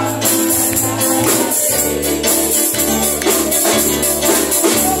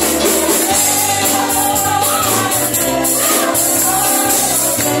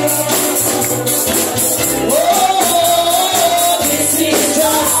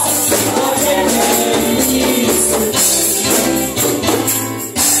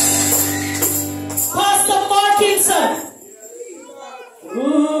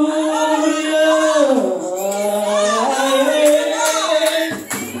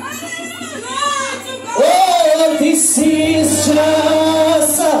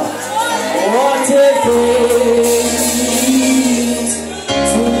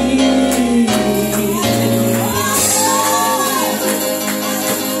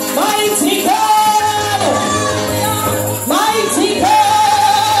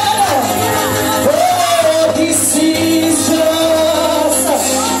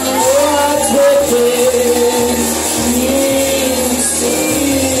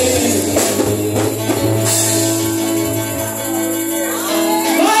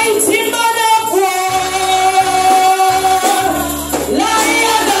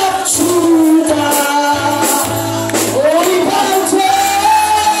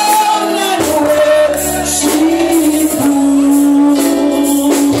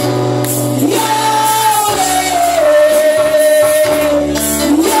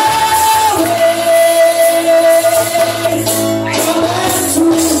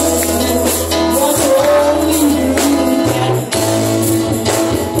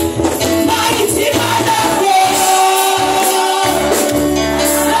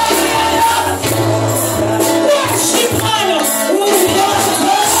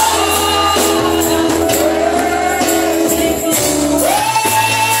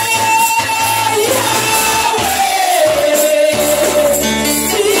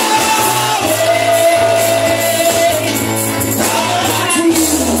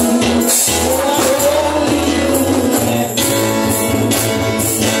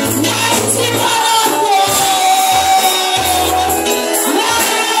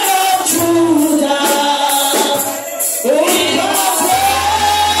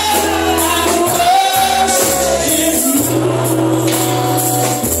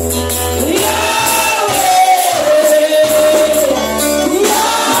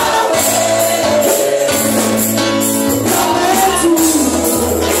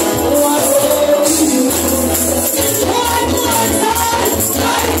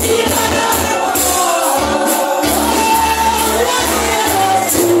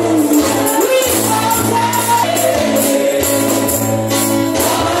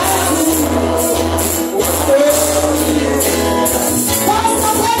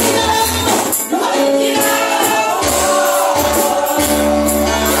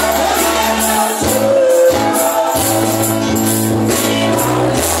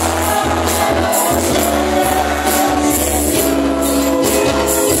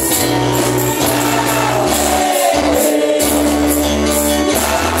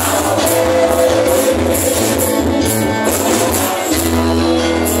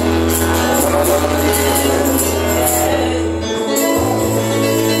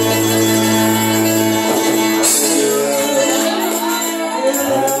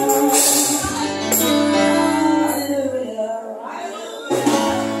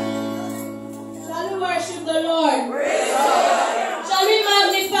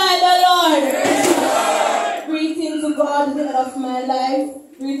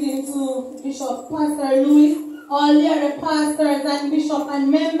 All the other pastors and bishop and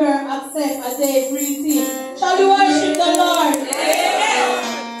member accept a day greeting. Shall we worship the Lord?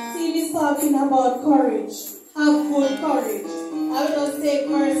 Amen. See, he's talking about courage. Have good courage. I will just take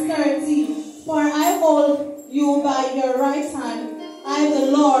verse 13. For I hold you by your right hand, I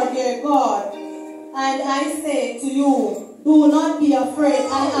the Lord your God. And I say to you, do not be afraid.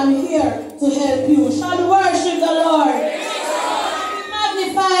 I am here to help you. Shall we worship the Lord? Amen.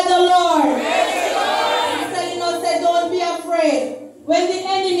 Magnify the Lord. Don't be afraid. When the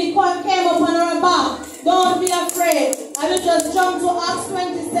enemy came upon our back, don't be afraid. I will just jump to Acts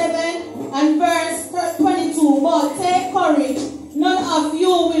 27 and verse 22. But take courage. None of you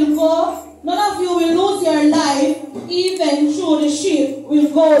will lose your life, even though the ship will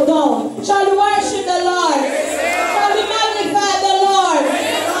go down. Shall we worship the Lord? Shall we magnify the Lord?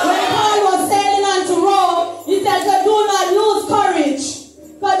 When Paul was sailing on to Rome, he said, do not lose courage.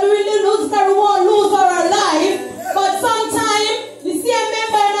 Because we really won't lose our life. But sometimes, the same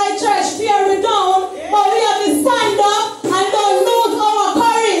member in our church tear we down, but we have to stand up and don't lose our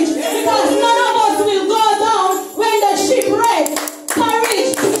courage, because none of us will go down when the ship wrecks.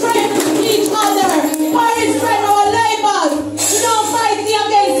 Courage, strength,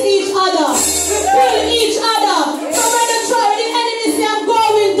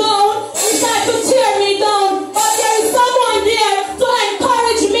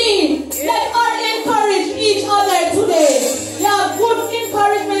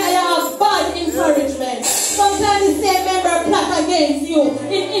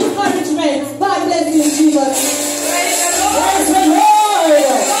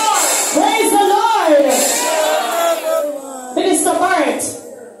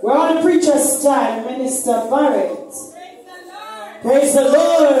 Sister Barrett. Praise the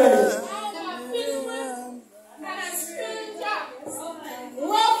Lord.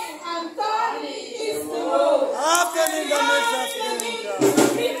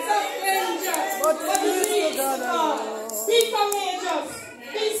 Be courageous.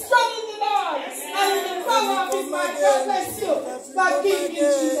 Be strong in the Lord. And in the power of His might. God bless you. God give you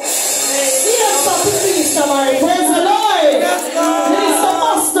Jesus. Praise the Lord. Minister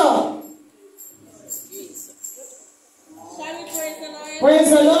Pastor. Shall we praise the Lord? Praise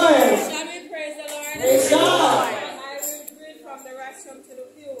the Lord. Shall we praise the Lord? Praise God. I will read from the restroom to the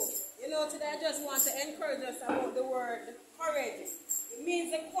pew. You know, today I just want to encourage us about the word courage. It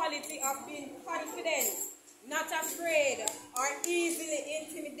means the quality of being confident, not afraid or easily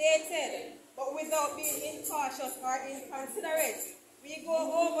intimidated, but without being incautious or inconsiderate. We go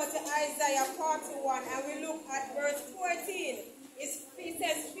over to Isaiah 41 and we look at verse 14. It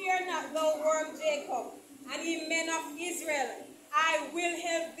says, "Fear not, thou worm Jacob, and ye men of Israel. I will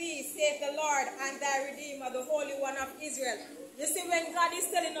help thee, saith the Lord, and thy Redeemer, the Holy One of Israel." You see, when God is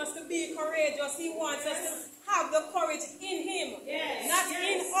telling us to be courageous, He wants us to have the courage in Him, not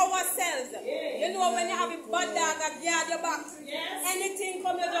in ourselves. You know, when you have a bad dog that guard your back, anything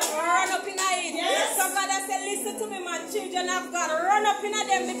come, you just run up in it. So God has said, listen to me, my children of God, run up in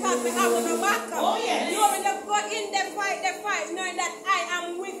them because we have on the back. You know, when you go in the fight, knowing that I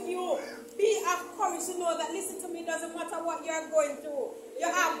am with you. Be of courage to know that, listen to me, doesn't matter what you are going through. You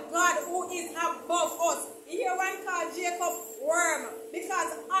have God who is above us. You hear one called Jacob worm,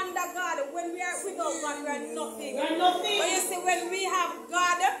 because under God, when we are without God, we are nothing. But you see, when we have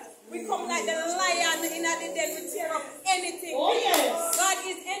God, we come like the lion in the den, we tear up anything. God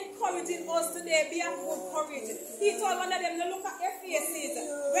is encouraging us today, be of good courage. He told one of them to look at your faces.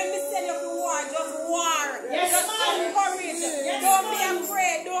 When we send you to war, just war. Just encourage. Don't be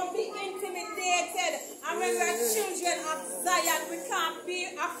afraid. Don't be intimidated. And when we are children of Zion, we can't be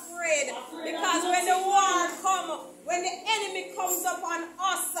afraid. Because when the war comes, when the enemy comes upon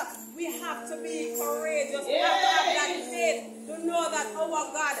us, we have to be courageous. We have to have that faith to know that our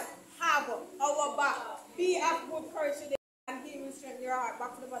God have our back. Be of good courage today, and He will strengthen your heart.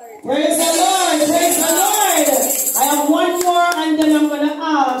 Back to the moderator. Praise the Lord. Praise the Lord. I have one more, and then I'm going to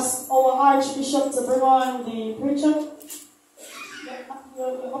ask our Archbishop to bring on the preacher.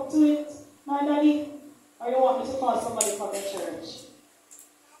 You're up to it, my daddy? Or you want me to call somebody from the church?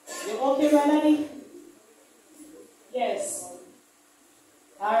 You okay, my daddy? Yes.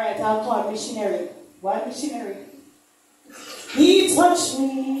 All right, I'll call missionary. Why missionary? He touched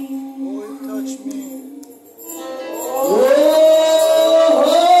me. Oh, He touched me.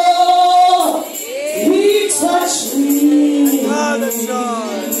 Oh, He touched me. Hallelujah.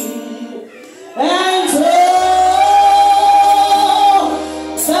 And oh,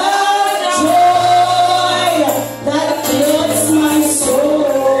 that joy that fills my soul.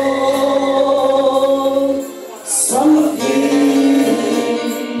 Something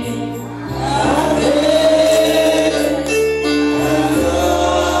happened.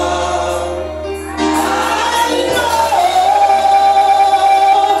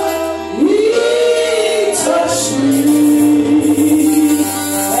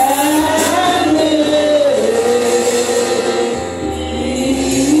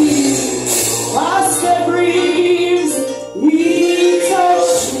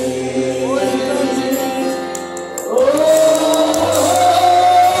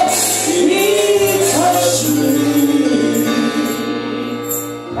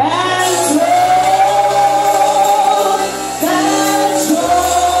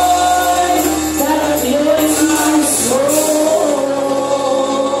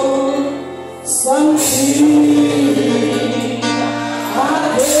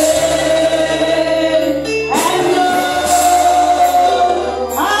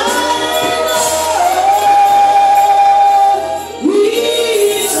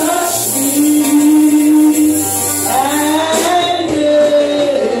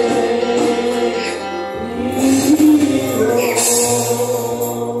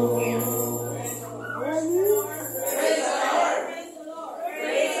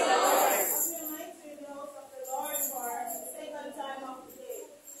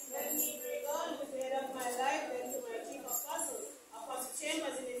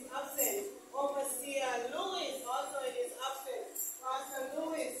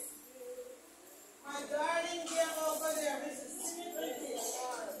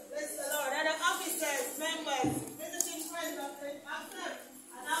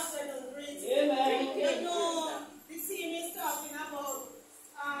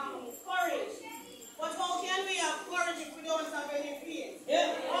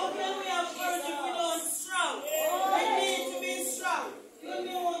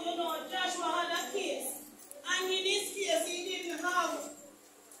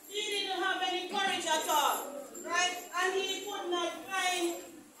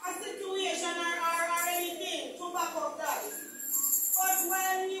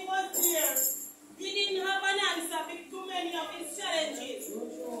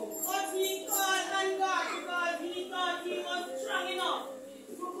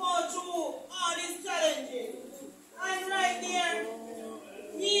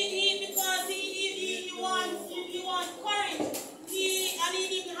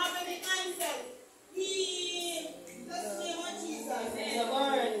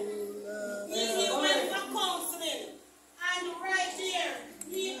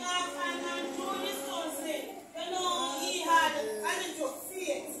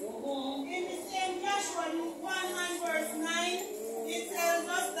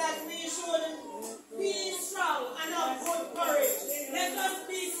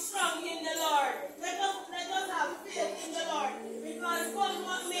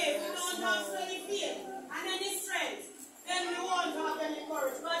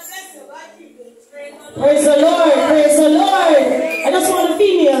 Praise the Lord, praise the Lord. I just want the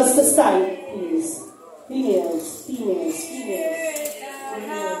females to stand, please. Females, females, females.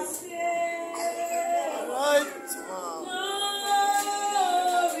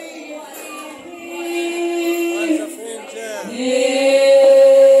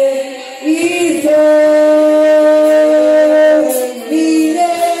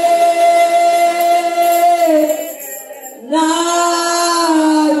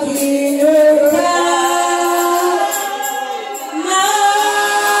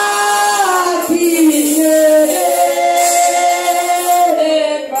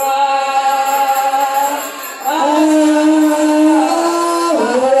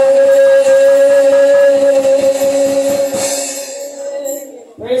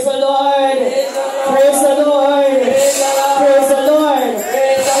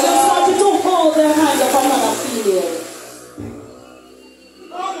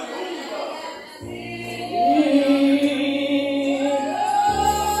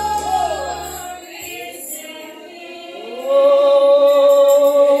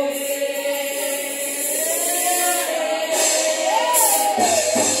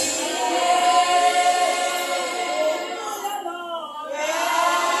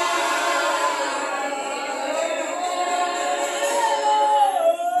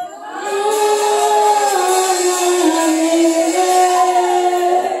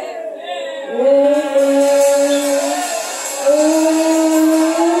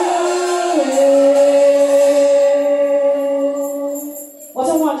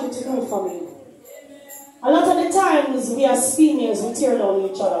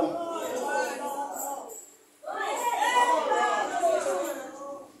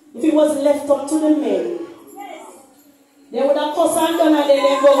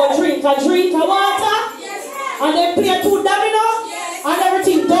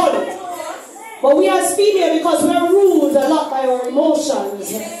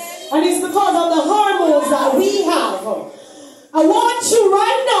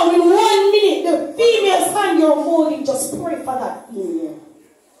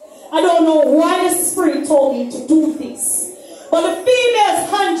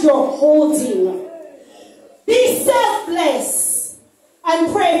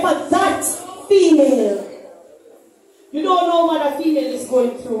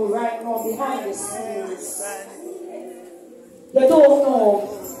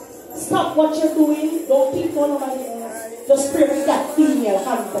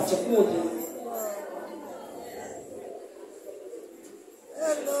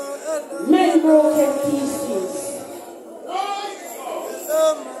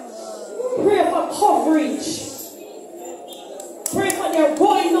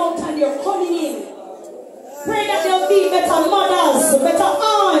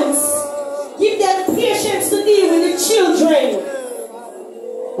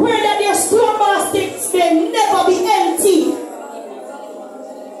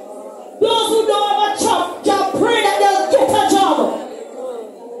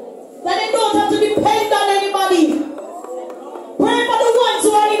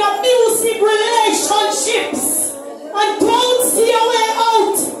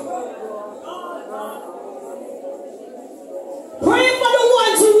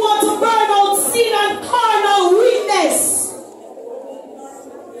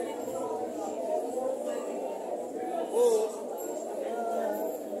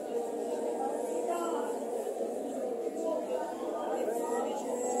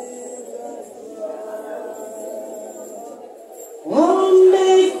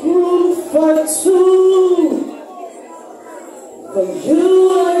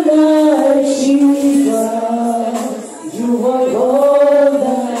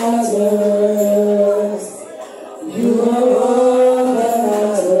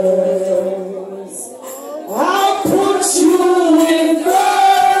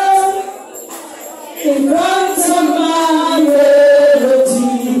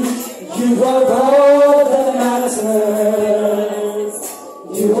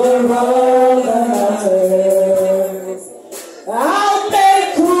 You are all that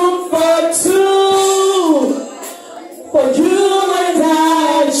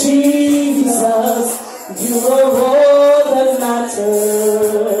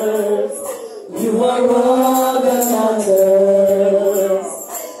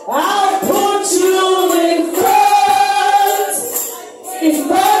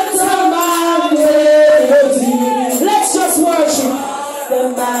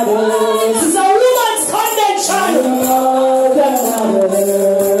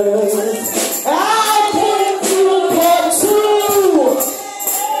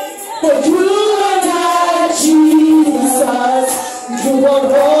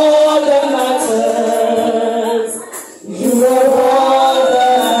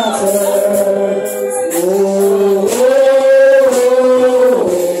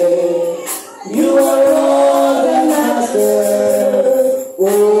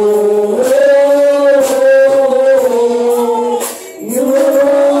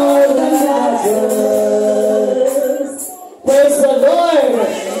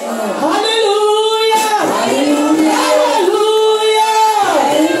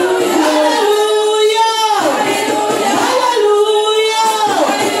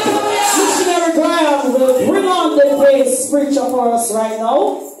us right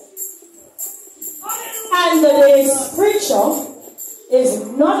now. And today's preacher is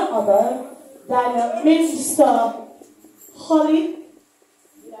none other than Minister Holly.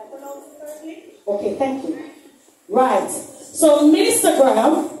 Did I pronounce it correctly? Okay, thank you. Right. So Minister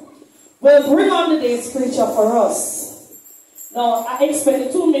Graham will bring on today's preacher for us. Now, I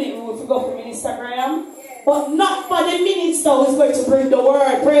expect the 2-minute rule to go for Minister Graham, but not for the minister who's going to bring the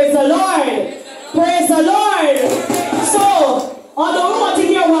word. Praise the Lord. Praise the Lord. So, although we want to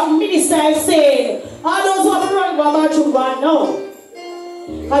hear what minister is saying, all those who have run about you right now.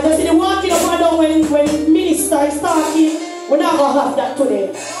 I just see them walking up and down when minister is talking. We're not going to have that today.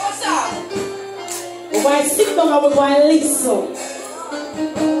 We're going to sit down and we're going to listen.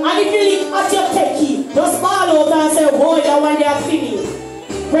 And if you look at your techie, just fall out and say, boy, that one they are finished.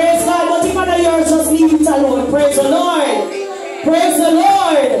 Praise God, but if not yours, just leave it alone. Praise the Lord. Praise the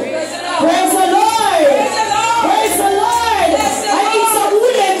Lord. Praise the Lord. Praise the Lord. I need some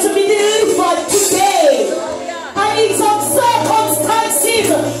women to be delivered today. I need some circumstances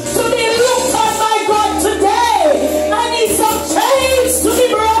to be looked at by God today. I need some chains to be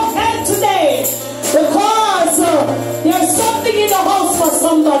broken today. Because there's something in the house for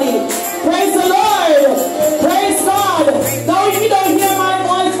somebody. Praise the Lord. Praise God. Now if you don't hear my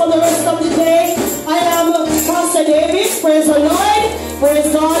voice for the rest of the day, I am Pastor Davis. Praise the Lord.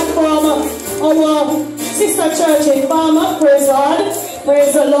 Praise God from our sister church in Farmer. Praise God.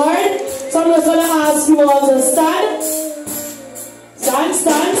 Praise the Lord. So I'm just going to ask you all to stand. Stand,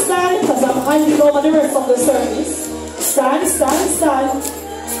 stand, stand. Because I'm handing over the rest of the service. Stand, stand, stand.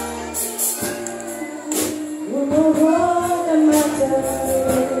 You know what the matter.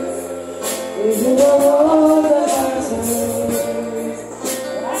 You know what the matter.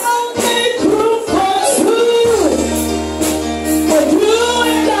 I'll make room for two. For you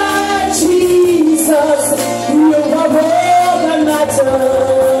and I, Jesus. You are all that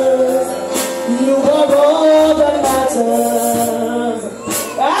matters. You are all that matters.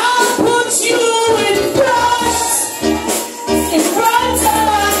 I'll put you in front of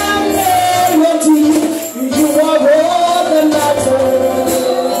melody. You are all that matters.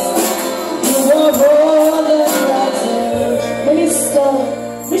 You are all that matters. Minister,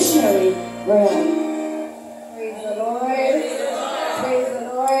 missionary, Graham. Praise the Lord. Praise the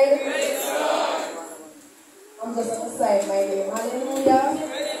Lord. I'm just going to sign my name. Hallelujah.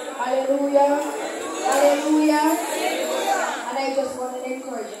 Hallelujah. Hallelujah. And I just want to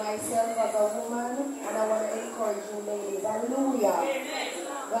encourage myself as a woman, and I want to encourage you ladies. Hallelujah.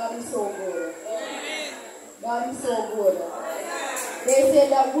 God is so good. God is so good. They say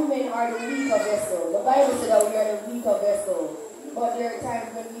that women are the weaker vessel. The Bible says that we are the weaker vessel. But there are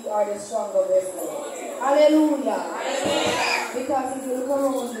times when we are the stronger vessel. Hallelujah. Because if you look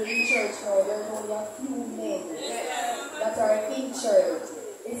around in church now, there's only a few men that are in church.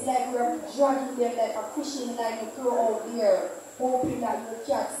 It's like we're dragging them like a fishing line you throw out there, hoping that you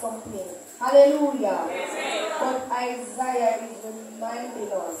catch something. Hallelujah. But Isaiah is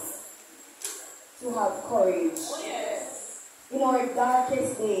reminding us to have courage. In our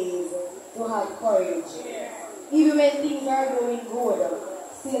darkest days, to have courage. Even when things are going good,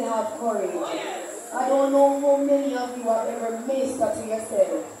 still have courage. I don't know how many of you have ever ministered to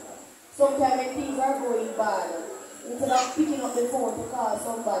yourself. Sometimes when things are going bad, instead of picking up the phone to call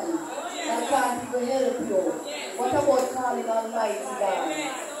somebody, and can't even help you. What about calling Almighty God?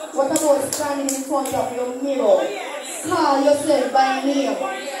 What about standing in front of your mirror? Call yourself by name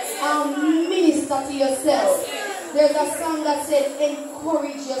and minister to yourself. There's a song that says,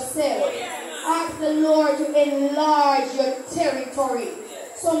 encourage yourself. Ask the Lord to enlarge your territory.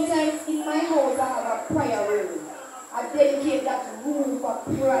 Sometimes in my house I have a prayer room. I dedicate that room for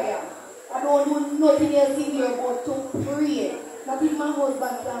prayer. I don't do nothing else in here but to pray. Not even my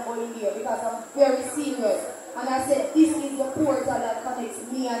husband can go in here because I'm very serious. And I said, this is the portal that connects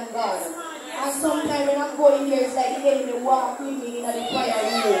me and God. And sometimes when I'm going here, it's like the enemy walk with me in the prayer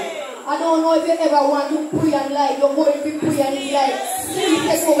room. I don't know if you ever want to pray and like you're going to pray and it's like sleep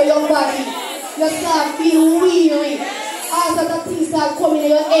take over your body. You start feeling weary. After the things start coming in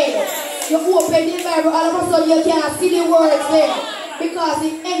your head. You open the Bible, all of a sudden you can't see the words there. Because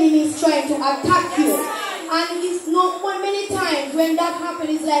the enemy is trying to attack you. And it's not one many times when that happens,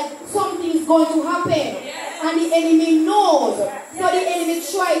 it's like something is going to happen. And the enemy knows. So the enemy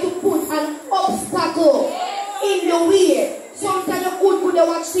tries to put an obstacle in the way. Sometimes you could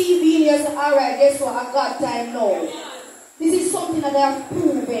watch TV and you say, alright, guess what, I got time now. This is something that I have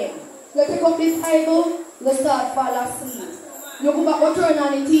proven. You take up the Bible, you start fall asleep. You go back and turn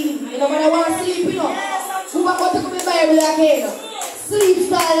on the TV. You know when I want to sleep, you know. Go back and take up the Bible again. Sleep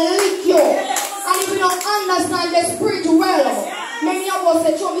start lick you. And if you don't understand the spiritual realm, Many of us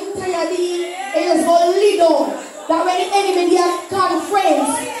say, "Show me tired," and just go lay down. That when the enemy they have called friends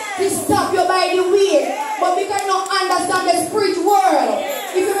to stop you by the way. But because you don't understand the spirit world,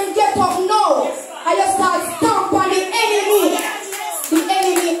 if you will get up now, I just start stomp on the enemy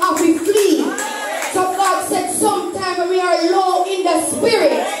have to flee. So God said, sometime when we are low in the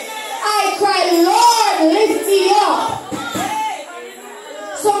spirit, I cry, Lord, lift me up.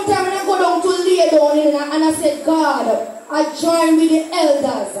 Sometimes when I go down to lay down and I said, God, I join with the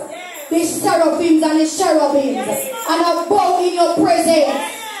elders, the seraphims and the cherubims, and I bow in your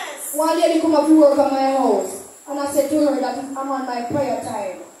presence. One lady come up to work at my house, and I said to her that if I'm on my prayer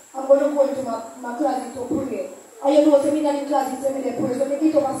time, I'm going to go into my closet to pray. And you know, so me in the closet, tell me the prayer, so me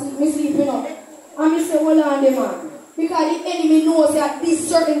get up and sleep, you know. And me say, hold on, the man. Because the enemy knows that this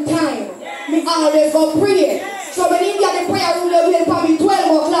certain time, me always go pray. So when he get the prayer room, they wait for me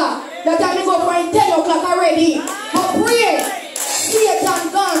 12 o'clock. That time me go for 10 o'clock already. But pray.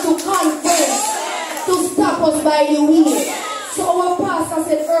 Satan gone to conference to stop us by the way. So our pastor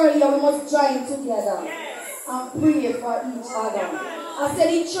said earlier, we must join together and pray for each other. I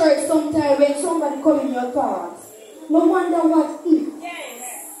said in church sometimes when somebody come in your thoughts, no wonder what if.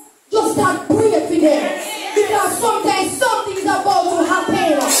 Just start praying for them. Because sometimes something is about to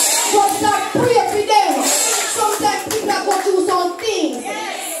happen. Just start praying for them. Sometimes people are going through some things.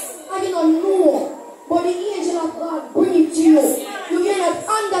 I do not know. But the angel of God bring it to you. You cannot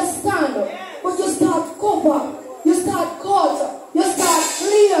understand. But you start cover. You start cut. You start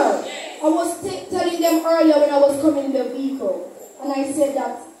clear. I was telling them earlier when I was coming in the vehicle. And I said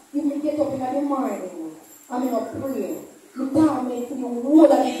that if you get up in the morning, I'm going to pray. You can't make for the whole of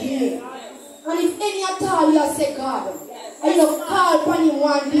the day. And if any at all you say God, and you call upon him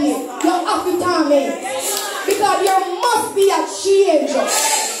one day, you have to tell me. Because there must be a change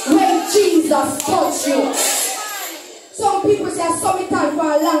when Jesus touched you. Some people say I saw it for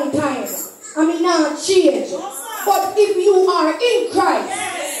a long time. I mean not change. But if you are in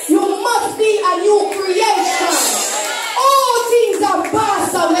Christ, you must be a new creation. All things are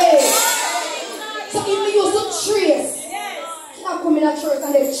passed away. So if you used to trace, I come in a church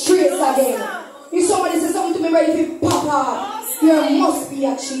and they trace again. If somebody says something to me ready to pop up, there must be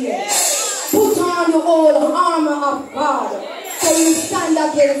a change. Put on the old armor of God so you stand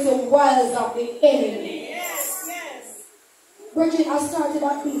against the wiles of the enemy. Bridget, I started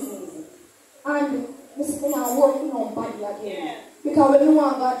a business and I'm not working on body again. Because when we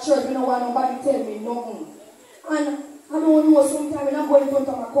want to go to church, we don't want nobody tell me nothing. And I don't know, sometimes when I go in front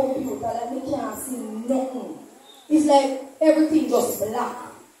of my computer, like, I can't see nothing. It's like everything just black.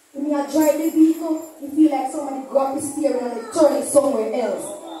 When I drive the vehicle, you feel like somebody grab the steering and they turn it somewhere else.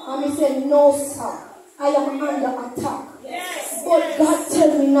 And he said, no sir, I am under attack. But God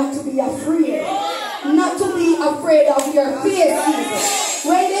tell me not to be afraid. Not to be afraid of your faces.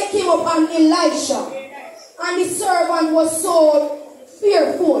 When they came upon Elisha, and the servant was so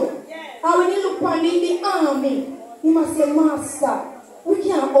fearful. And when he looked upon the army, he must say, Master, we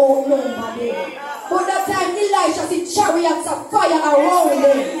can't outnumber them. But that time Elisha see chariots of fire around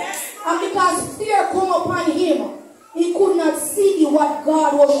them. And because fear come upon him, he could not see what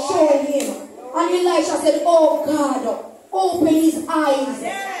God was showing him. And Elisha said, oh God, open his eyes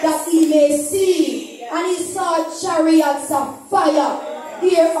that he may see. And he saw chariots of fire.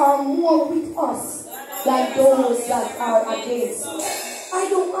 There are more with us than those that are against. I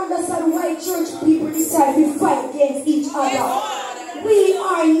don't understand why church people decide to fight against each other. We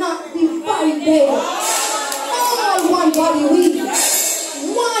are not divided. All one body we.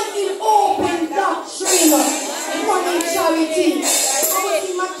 One in open doctrine. One in charity. I was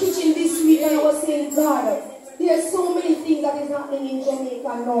in my kitchen this week and I was saying, God, there's so many things that is happening in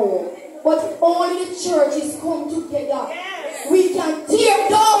Jamaica now. But only the churches come together. We can tear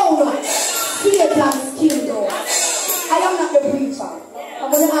down Satan's kingdom. I am not the preacher.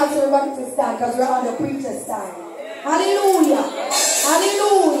 I'm going to ask everybody to stand because we're on the preacher's time. Hallelujah.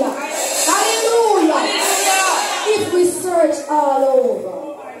 Hallelujah. Hallelujah. If we search all over,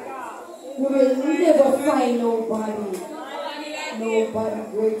 we will never find nobody. Nobody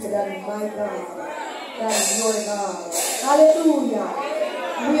greater than my God, than your God. Hallelujah.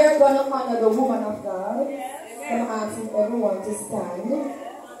 We are going to honor the woman of God. I'm asking everyone to stand.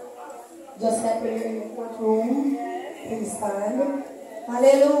 Just like when you're in the courtroom, please stand.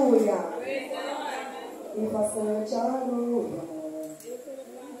 Hallelujah. If I search all over,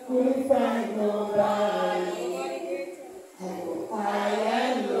 couldn't find nobody. I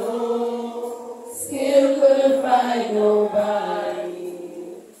am low, still couldn't find nobody.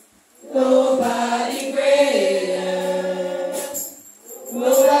 Nobody greater.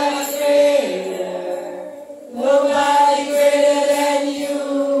 Nobody greater. Nobody greater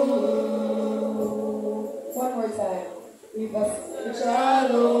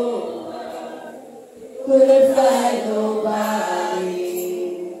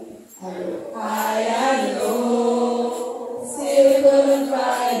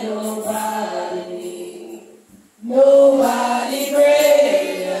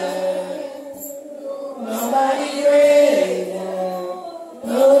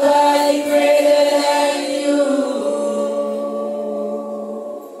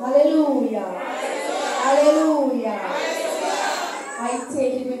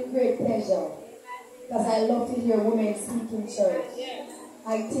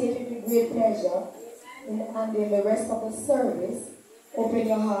I take it with great pleasure and in the rest of the service, open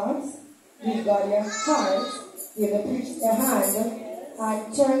your hearts, give God your heart, give the preacher your hand,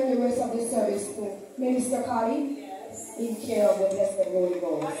 and turn the rest of the service to Minister Carly in care of the blessed Holy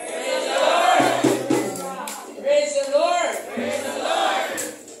Ghost. Praise the Lord. Praise the Lord.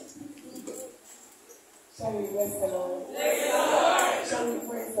 Shall we bless the Lord? Praise the Lord. Shall we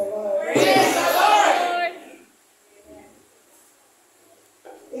praise the Lord? Praise the Lord.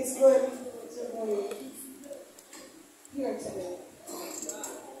 It's good to be here today.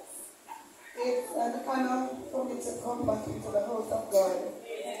 It's an honor for me to come back into the house of God.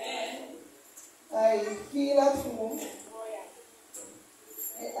 I feel at home.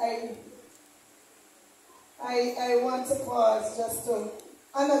 I want to pause just to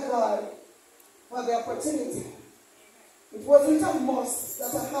honor God for the opportunity. It wasn't a must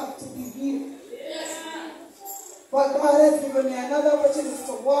that I have to be here. But God has given me another opportunity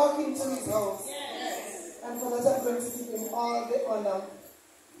to walk into His house. And for that I'm going to give Him all the honor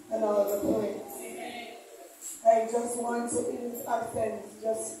and all the praise. I just want to, in His absence,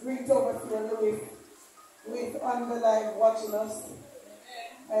 just greet over here with on the live watching us.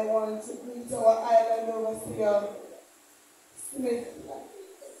 I want to greet our island overseer, Smith.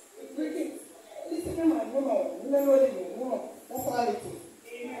 Listen to me, woman. That's all it is.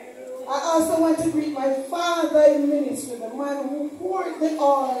 I also want to greet my father in ministry, the man who poured the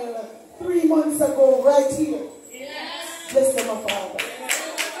oil 3 months ago right here. Bless him, my father.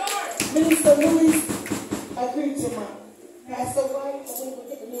 Minister Louis, I greet you, man. Pastor White, I don't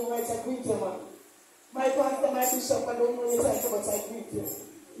get the name right, I greet you, man. My pastor, my bishop, I don't know your title, but I greet you.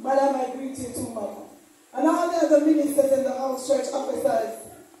 Madam, I greet you too, madam. And all the other ministers in the house, church officers,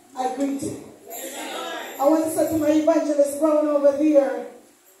 I greet you. I want to say to my evangelist Brown over there,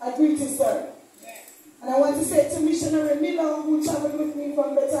 I greet you, sir. And I want to say to missionary Miller, who traveled with me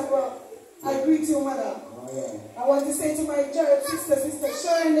from Betagua, I greet you, madam. I want to say to my church sister, Sister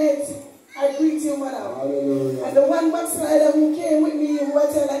Sharonette, I greet you, madam. Hallelujah. And the one backslider who came with me, who I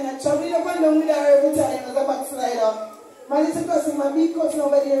tell I traveling up and down with her every time as a backslider. My little cousin, my big cousin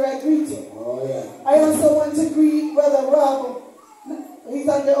over there, I greet you. Oh, yeah. I also want to greet Brother Rob. He's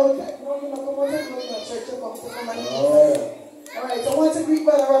on the outside. No, come on, go to my church. All right, I want to greet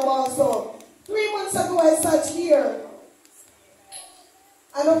Brother Rob also. 3 months ago, I sat here,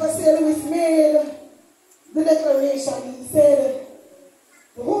 and Overseer Lewis made the declaration. He said,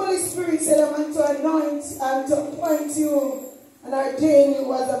 the Holy Spirit said, I'm going to anoint and to appoint you and ordain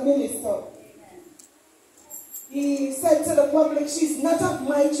you as a minister. He said to the public, she's not of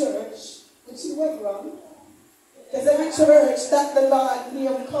my church, but she was wrong. There's every church that the Lord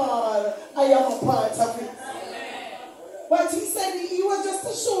name called, I am a part of it. But he said he was just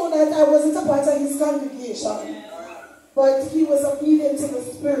to show that I wasn't a part of his congregation. But he was obedient to the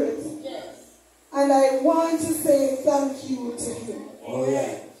Spirit. And I want to say thank you to him. Oh,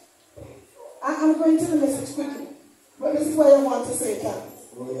 yeah. I'm going to the message quickly. But this is why I want to say thanks.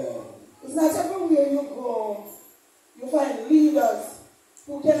 Oh, yeah. It's not everywhere you go, you find leaders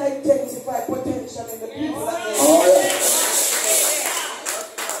who can identify potential in the people that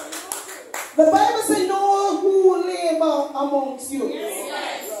they The Bible says, know who labor amongst you.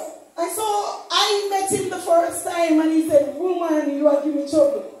 And so I met him the first time and he said, woman, you are giving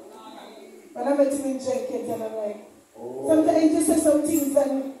trouble. When I met him in Jenkins and I'm like, sometimes you say some things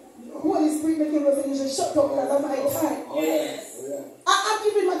and Holy Spirit make him say, you should shut up because I'm my time. I'm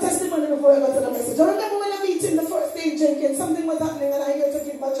giving my testimony before I go to the message. I remember when I met him the first day in Jenkins, something was happening and I had to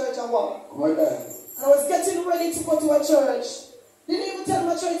give my church a walk. And I was getting ready to go to a church. Didn't even tell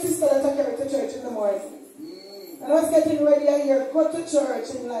my church sister that I carried to church in the morning. And I was getting ready, I hear, go to church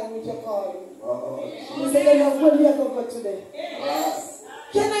in line with your calling. He said, when we are going to go today?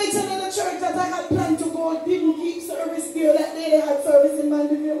 Can I tell you the church that I had planned to go didn't keep service there that day they had service in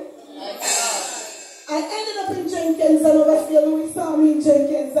Mandeville? I ended up in Jenkins and Overseer Louis saw me in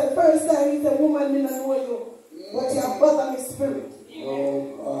Jenkins. The first time he said, woman, I don't know you, but you have brotherly spirit.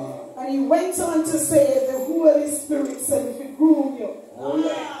 And he went on to say, the Holy Spirit said, if it grew you.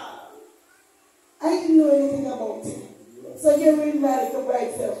 I didn't know anything about it. So you're really married to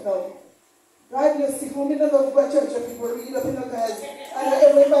bride self now. God, you see, when we don't go to church, people read up in the guys, and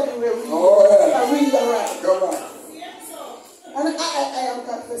everybody will read. I read the right. Come on. And I am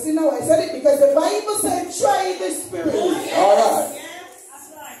confessing now. I said it because the Bible said, try the Spirit. All right.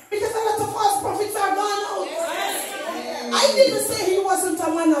 Because a lot of false prophets are gone out. I didn't say he wasn't a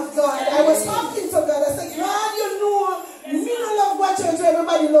man of God. I was talking to God. I said, God, you know, me don't love what church,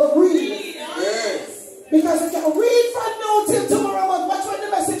 everybody love read. Because we can read from now till tomorrow, but watch when the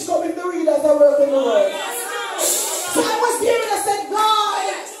message comes if the readers are working the word. So I was here and I said, God,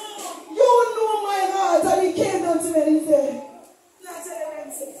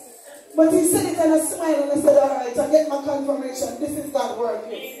 and I smiled and I said, all right, I get my confirmation. This is God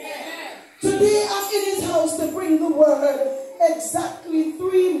working. Today I'm in his house to bring the word exactly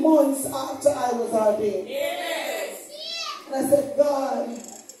 3 months after I was ordained. And I said, God,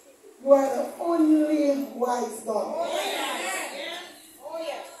 you are the only wise God.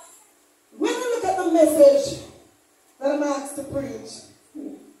 When we look at the message that I'm asked to preach,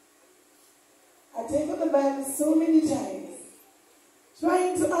 I take up the Bible so many times,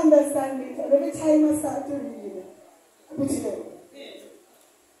 trying to understand it, and every time I start to read, I put it away.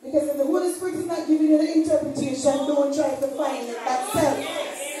 Because if the Holy Spirit is not giving you the interpretation, don't try to find it yourself.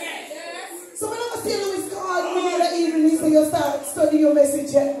 So whenever I Louis called me in the evening, so you start studying your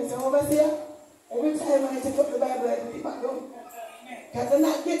message yet, I say, overseer, every time I take up the Bible, I put it back down. Because I'm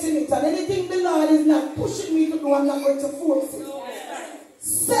not getting it. And anything the Lord is not pushing me to do, I'm not going to force it.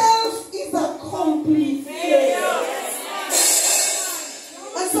 Self is a complete failure.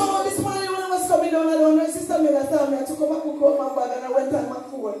 And so this morning when I was coming down, I don't know, Sister Miller told me, I took my book out my bag and I went on my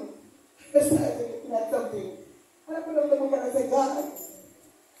phone. I started looking at something. And I put up the book and I said, God,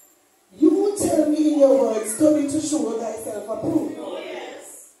 you tell me in your words, study to show thyself approved.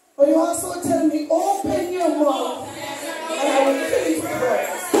 But you also tell me, open your mouth and I will fill it with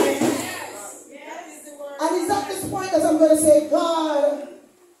words. And it's at this point that I'm going to say, God,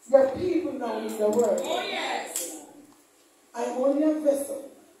 your people now need the word. I'm only a vessel.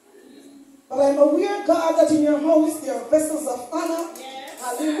 But I'm aware, God, that in your house there are vessels of honor.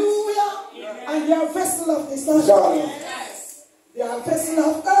 Hallelujah. And there are vessels of dishonor. There are vessels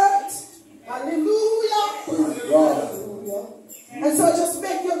of earth. Hallelujah. Hallelujah. And so just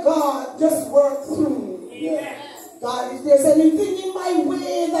make your God just work through me. God, if there's anything in my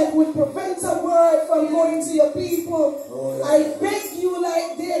way that would prevent a word from going to your people, I beg you,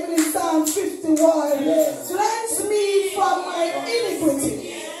 like David in Psalm 51, cleanse me from my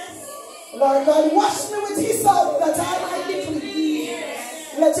iniquity. Lord God, wash me with hyssop that I might be clean.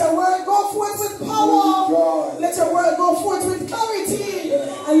 Let your word go forth with power. Let your word go forth with clarity.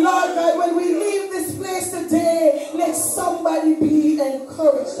 And Lord God, when we leave this place today, let somebody be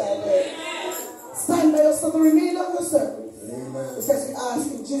encouraged today. Stand by us for the remainder of the service. Amen. Because we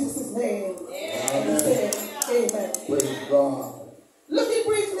ask in Jesus' name. Amen. Amen. Praise God. Looking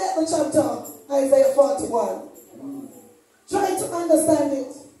briefly at the chapter, Isaiah 41. Trying to understand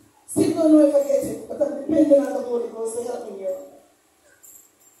it. Still don't know if I get it, but I'm depending on the Holy Ghost to help me here.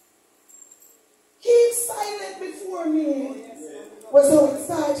 Keep silent before me was how it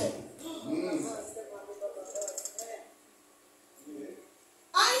started.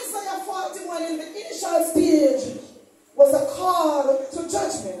 Isaiah 41 in the initial stage was a call to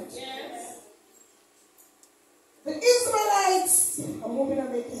judgment. The Israelites, I'm hoping I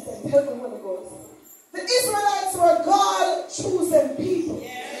make this sense, help me when it goes. The Israelites were God-chosen people.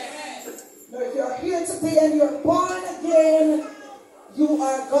 Now if you're here today and you're born again, you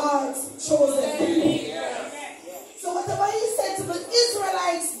are God's chosen people. So whatever he said to the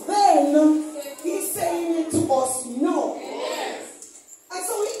Israelites then, he's saying it to us now. And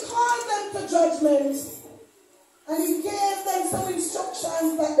so he called them to judgment, and he gave them some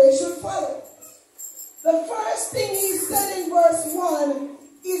instructions that they should follow. The first thing he said in verse 1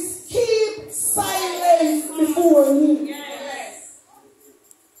 is, keep silence before me.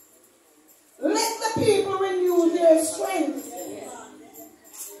 Let the people renew their strength.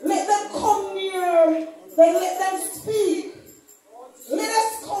 Let them come near, then let them speak. Let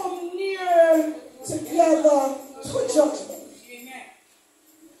us come near together to judgment.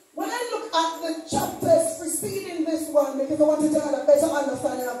 When I look at the chapters preceding this one, because I wanted to have a better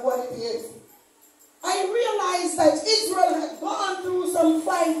understanding of what it is, I realized that Israel had gone through some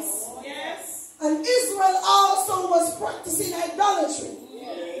fights. And Israel also was practicing idolatry.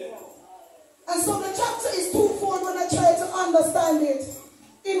 And so the chapter is twofold when I try to understand it.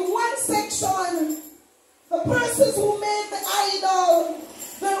 In one section, the persons who made the idol,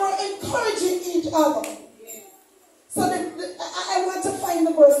 they were encouraging each other. So I want to find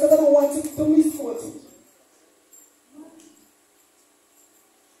the verse because I don't want to misquote it.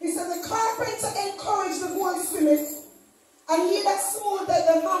 He said, the carpenter encouraged the goldsmith, and he that smote at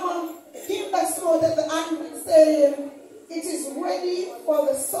the hammer, him that smote at the anvil, saying, it is ready for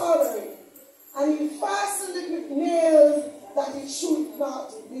the soldering. And he fastened it with nails that it should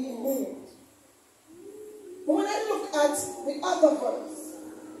not be moved. But when I look at the other verse,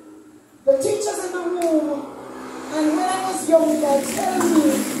 the teachers in the room, and when I was young, they tell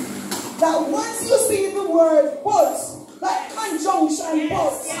me that once you see the word but, that conjunction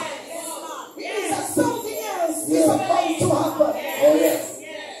but, it means that something else is about to happen.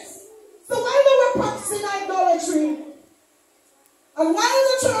 So while they were practicing idolatry, and while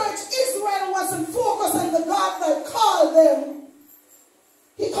the church, Israel, was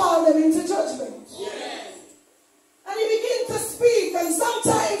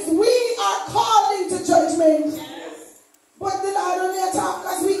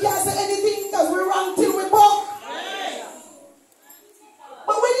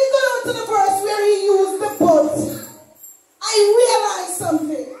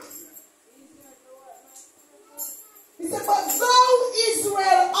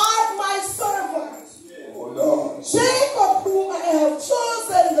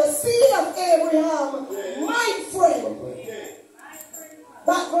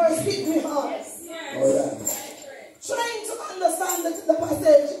That verse hit me hard. Trying to understand the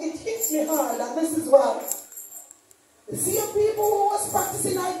passage, it hits me hard, and this is why. The same people who was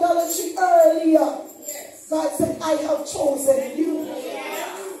practicing idolatry earlier, God said, I have chosen you.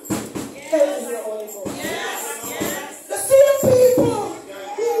 The same people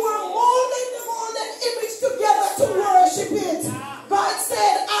who were molding the golden image together to worship it, God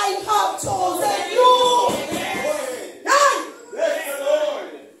said, I have chosen you.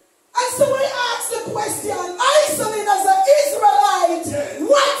 And so we ask the question, isolated as an Israelite,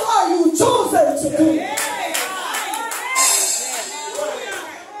 what are you chosen to do?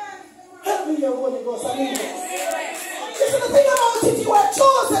 Help me, your Holy Ghost. Listen, the thing about it, you are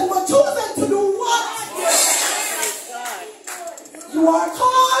chosen, but chosen to do what? You are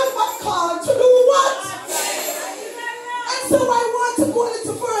called, but called to do what? And so I want to go a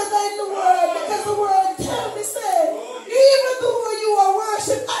little further in the word, because the word tells me, say, even though you are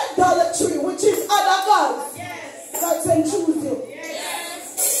worship idolatry, which is other gods, God said choose you.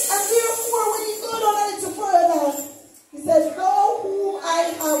 And therefore, when you go down a little further, he says, know who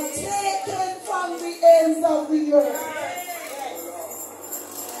I have taken from the ends of the earth.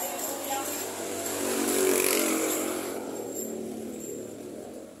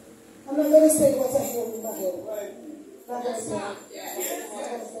 I'm not going to say what I hear in my head. Not going to say.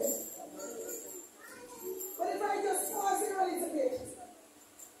 But if I just pause here a little bit,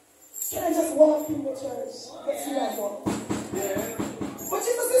 can I just walk in the church? Let's see that walk. But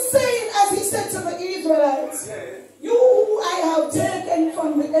Jesus is saying, as he said to the Israelites, you who I have taken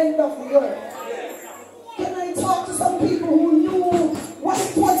from the end of the earth. Can I talk to some people who knew what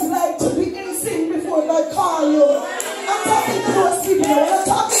it was like to be in sin before God called you? I'm talking to those people. I'm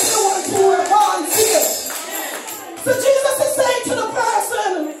talking to the ones who were born here. So Jesus is saying to the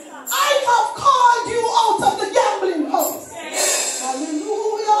person, I have called you out of the gambling house.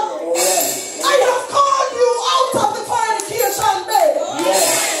 Hallelujah. I have called you out of the fornication bed.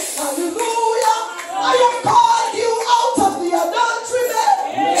 Hallelujah. I have called you out of the adultery bed.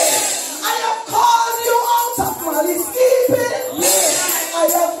 I have called you out of malice keeping. I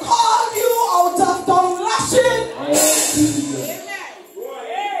have called you out of tongue lashing.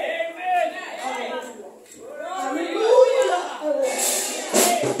 Hallelujah.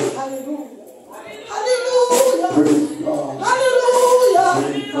 Hallelujah. Hallelujah.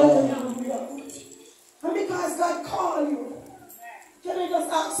 Hallelujah. And because God called you, can I just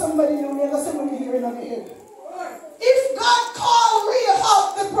ask somebody in here, somebody here in the head? If God called Rahab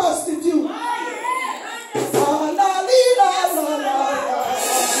the prostitute,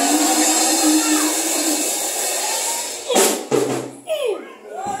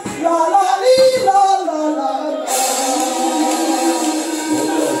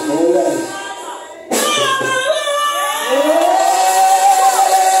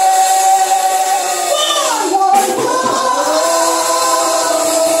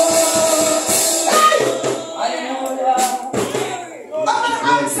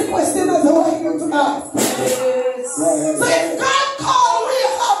 so if God called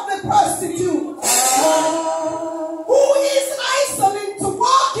Rahab the prostitute, who is isolated to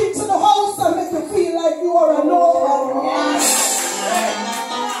walk into the house and make you feel like you are a nobody?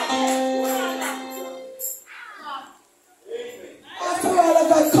 After all,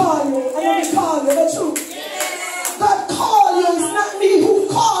 God called you. I know He called you, the truth. God called you, it's not me who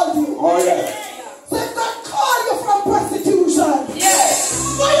called you. Oh, yeah. So if God called you from prostitution,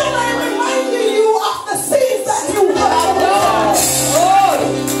 why am I reminding you of the sins that you have done? Oh,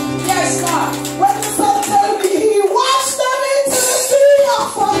 yes, God. When the Son tell me He washed them into the sea of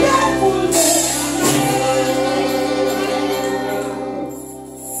forgetfulness.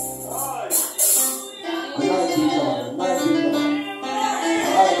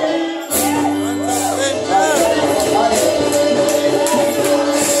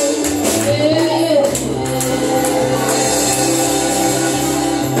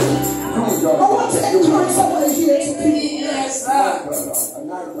 I want to encourage somebody here today.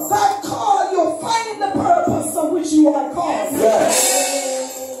 God called you, find the purpose of which you are called.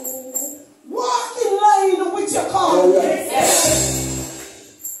 Walk in line with your call.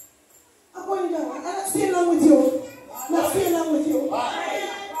 I'm going down. I'm not staying along with you. I'm not staying along with you.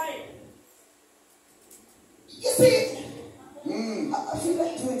 You see, I feel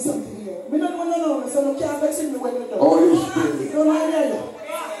like doing something here. No, so you can't vex me when you know. No,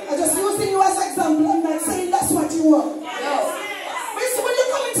 I'm just using you as an example. I'm not saying that's what you want. No. But see, when you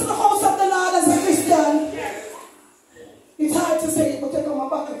come into the house of the Lord as a Christian, it's hard to say it, but you come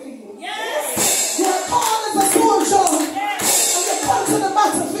back and feel. Yes. You are called as a soldier, and you come to the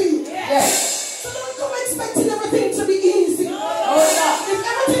battlefield. Yes. So don't come expecting everything to be easy. Oh, yeah. If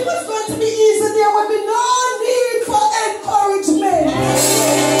will be no need for encouragement.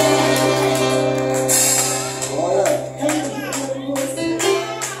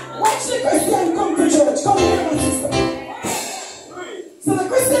 Watch the Christian come to church. Come here, my sister. So the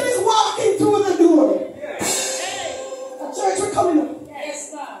Christian is walking through the door. At church, we're coming up.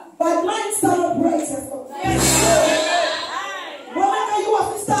 But mine stand up right. Whenever you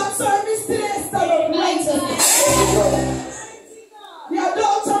have to start service today, stand up right. The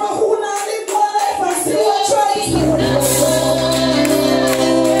adulterer who now live one life and still a try.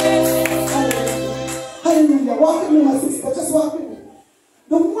 Hallelujah. Walk with me, my sister. Just walk with me.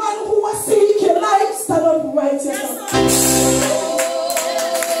 The one who was seeking life, stand up right.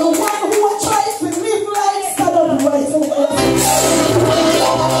 The one who was trying to live life, stand up right.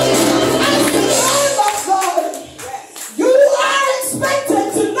 As the Lamb of God, you are expected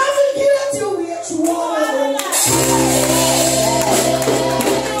to navigate your way through all of it.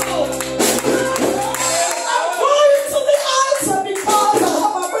 I'm going to the altar because I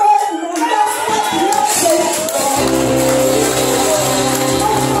have a brand new message.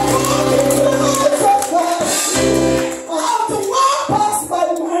 I have to walk past my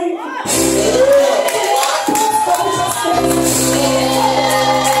mind. I have to walk past consciousness.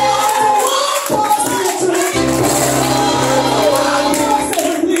 I have to walk past victory. I walk past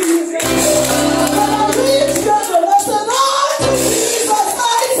everything. When I reach God, I say, Lord, to Jesus,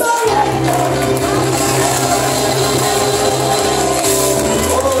 I surrender.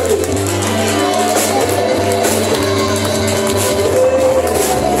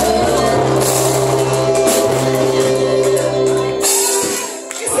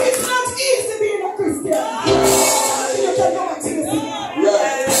 You see, it's not easy being a Christian. You can go back to the city.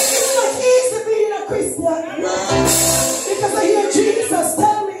 It's not easy being a Christian. Because I hear Jesus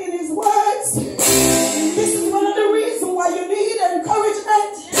tell me in his words, this is one of the reasons why you need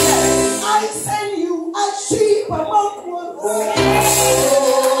encouragement. I send you as sheep among wolves.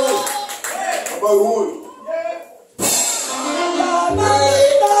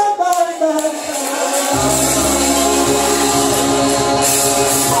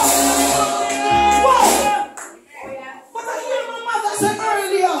 But I hear my mother say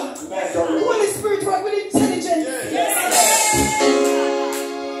earlier, the Holy Spirit work with intelligence.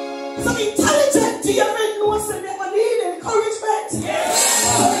 So intelligent, do you even know so never need encouragement? So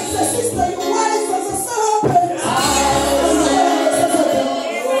it says, sister, you wise as a serpent.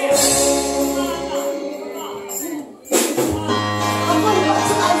 I'm going back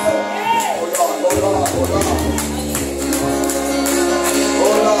to Isaiah.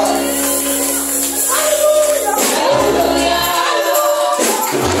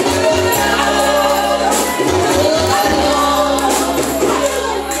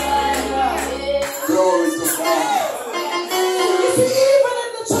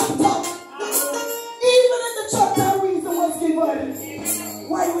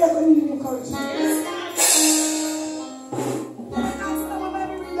 Why we are going to need encouragement?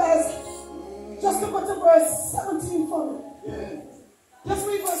 Just look at the verse 17 for me. Just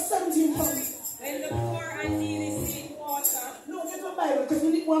read verse 17 for me. When the poor and needy seek water. No, get my Bible because we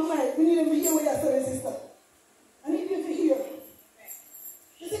need one mind. We need him to hear what you're saying, sister. I need you to hear.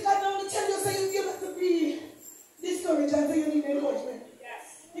 You see, God now tell you, say you have to be discouraged and say you need encouragement.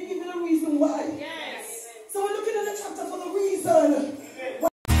 Yes. He give you the reason why. Yes. So we're looking at the chapter for the reason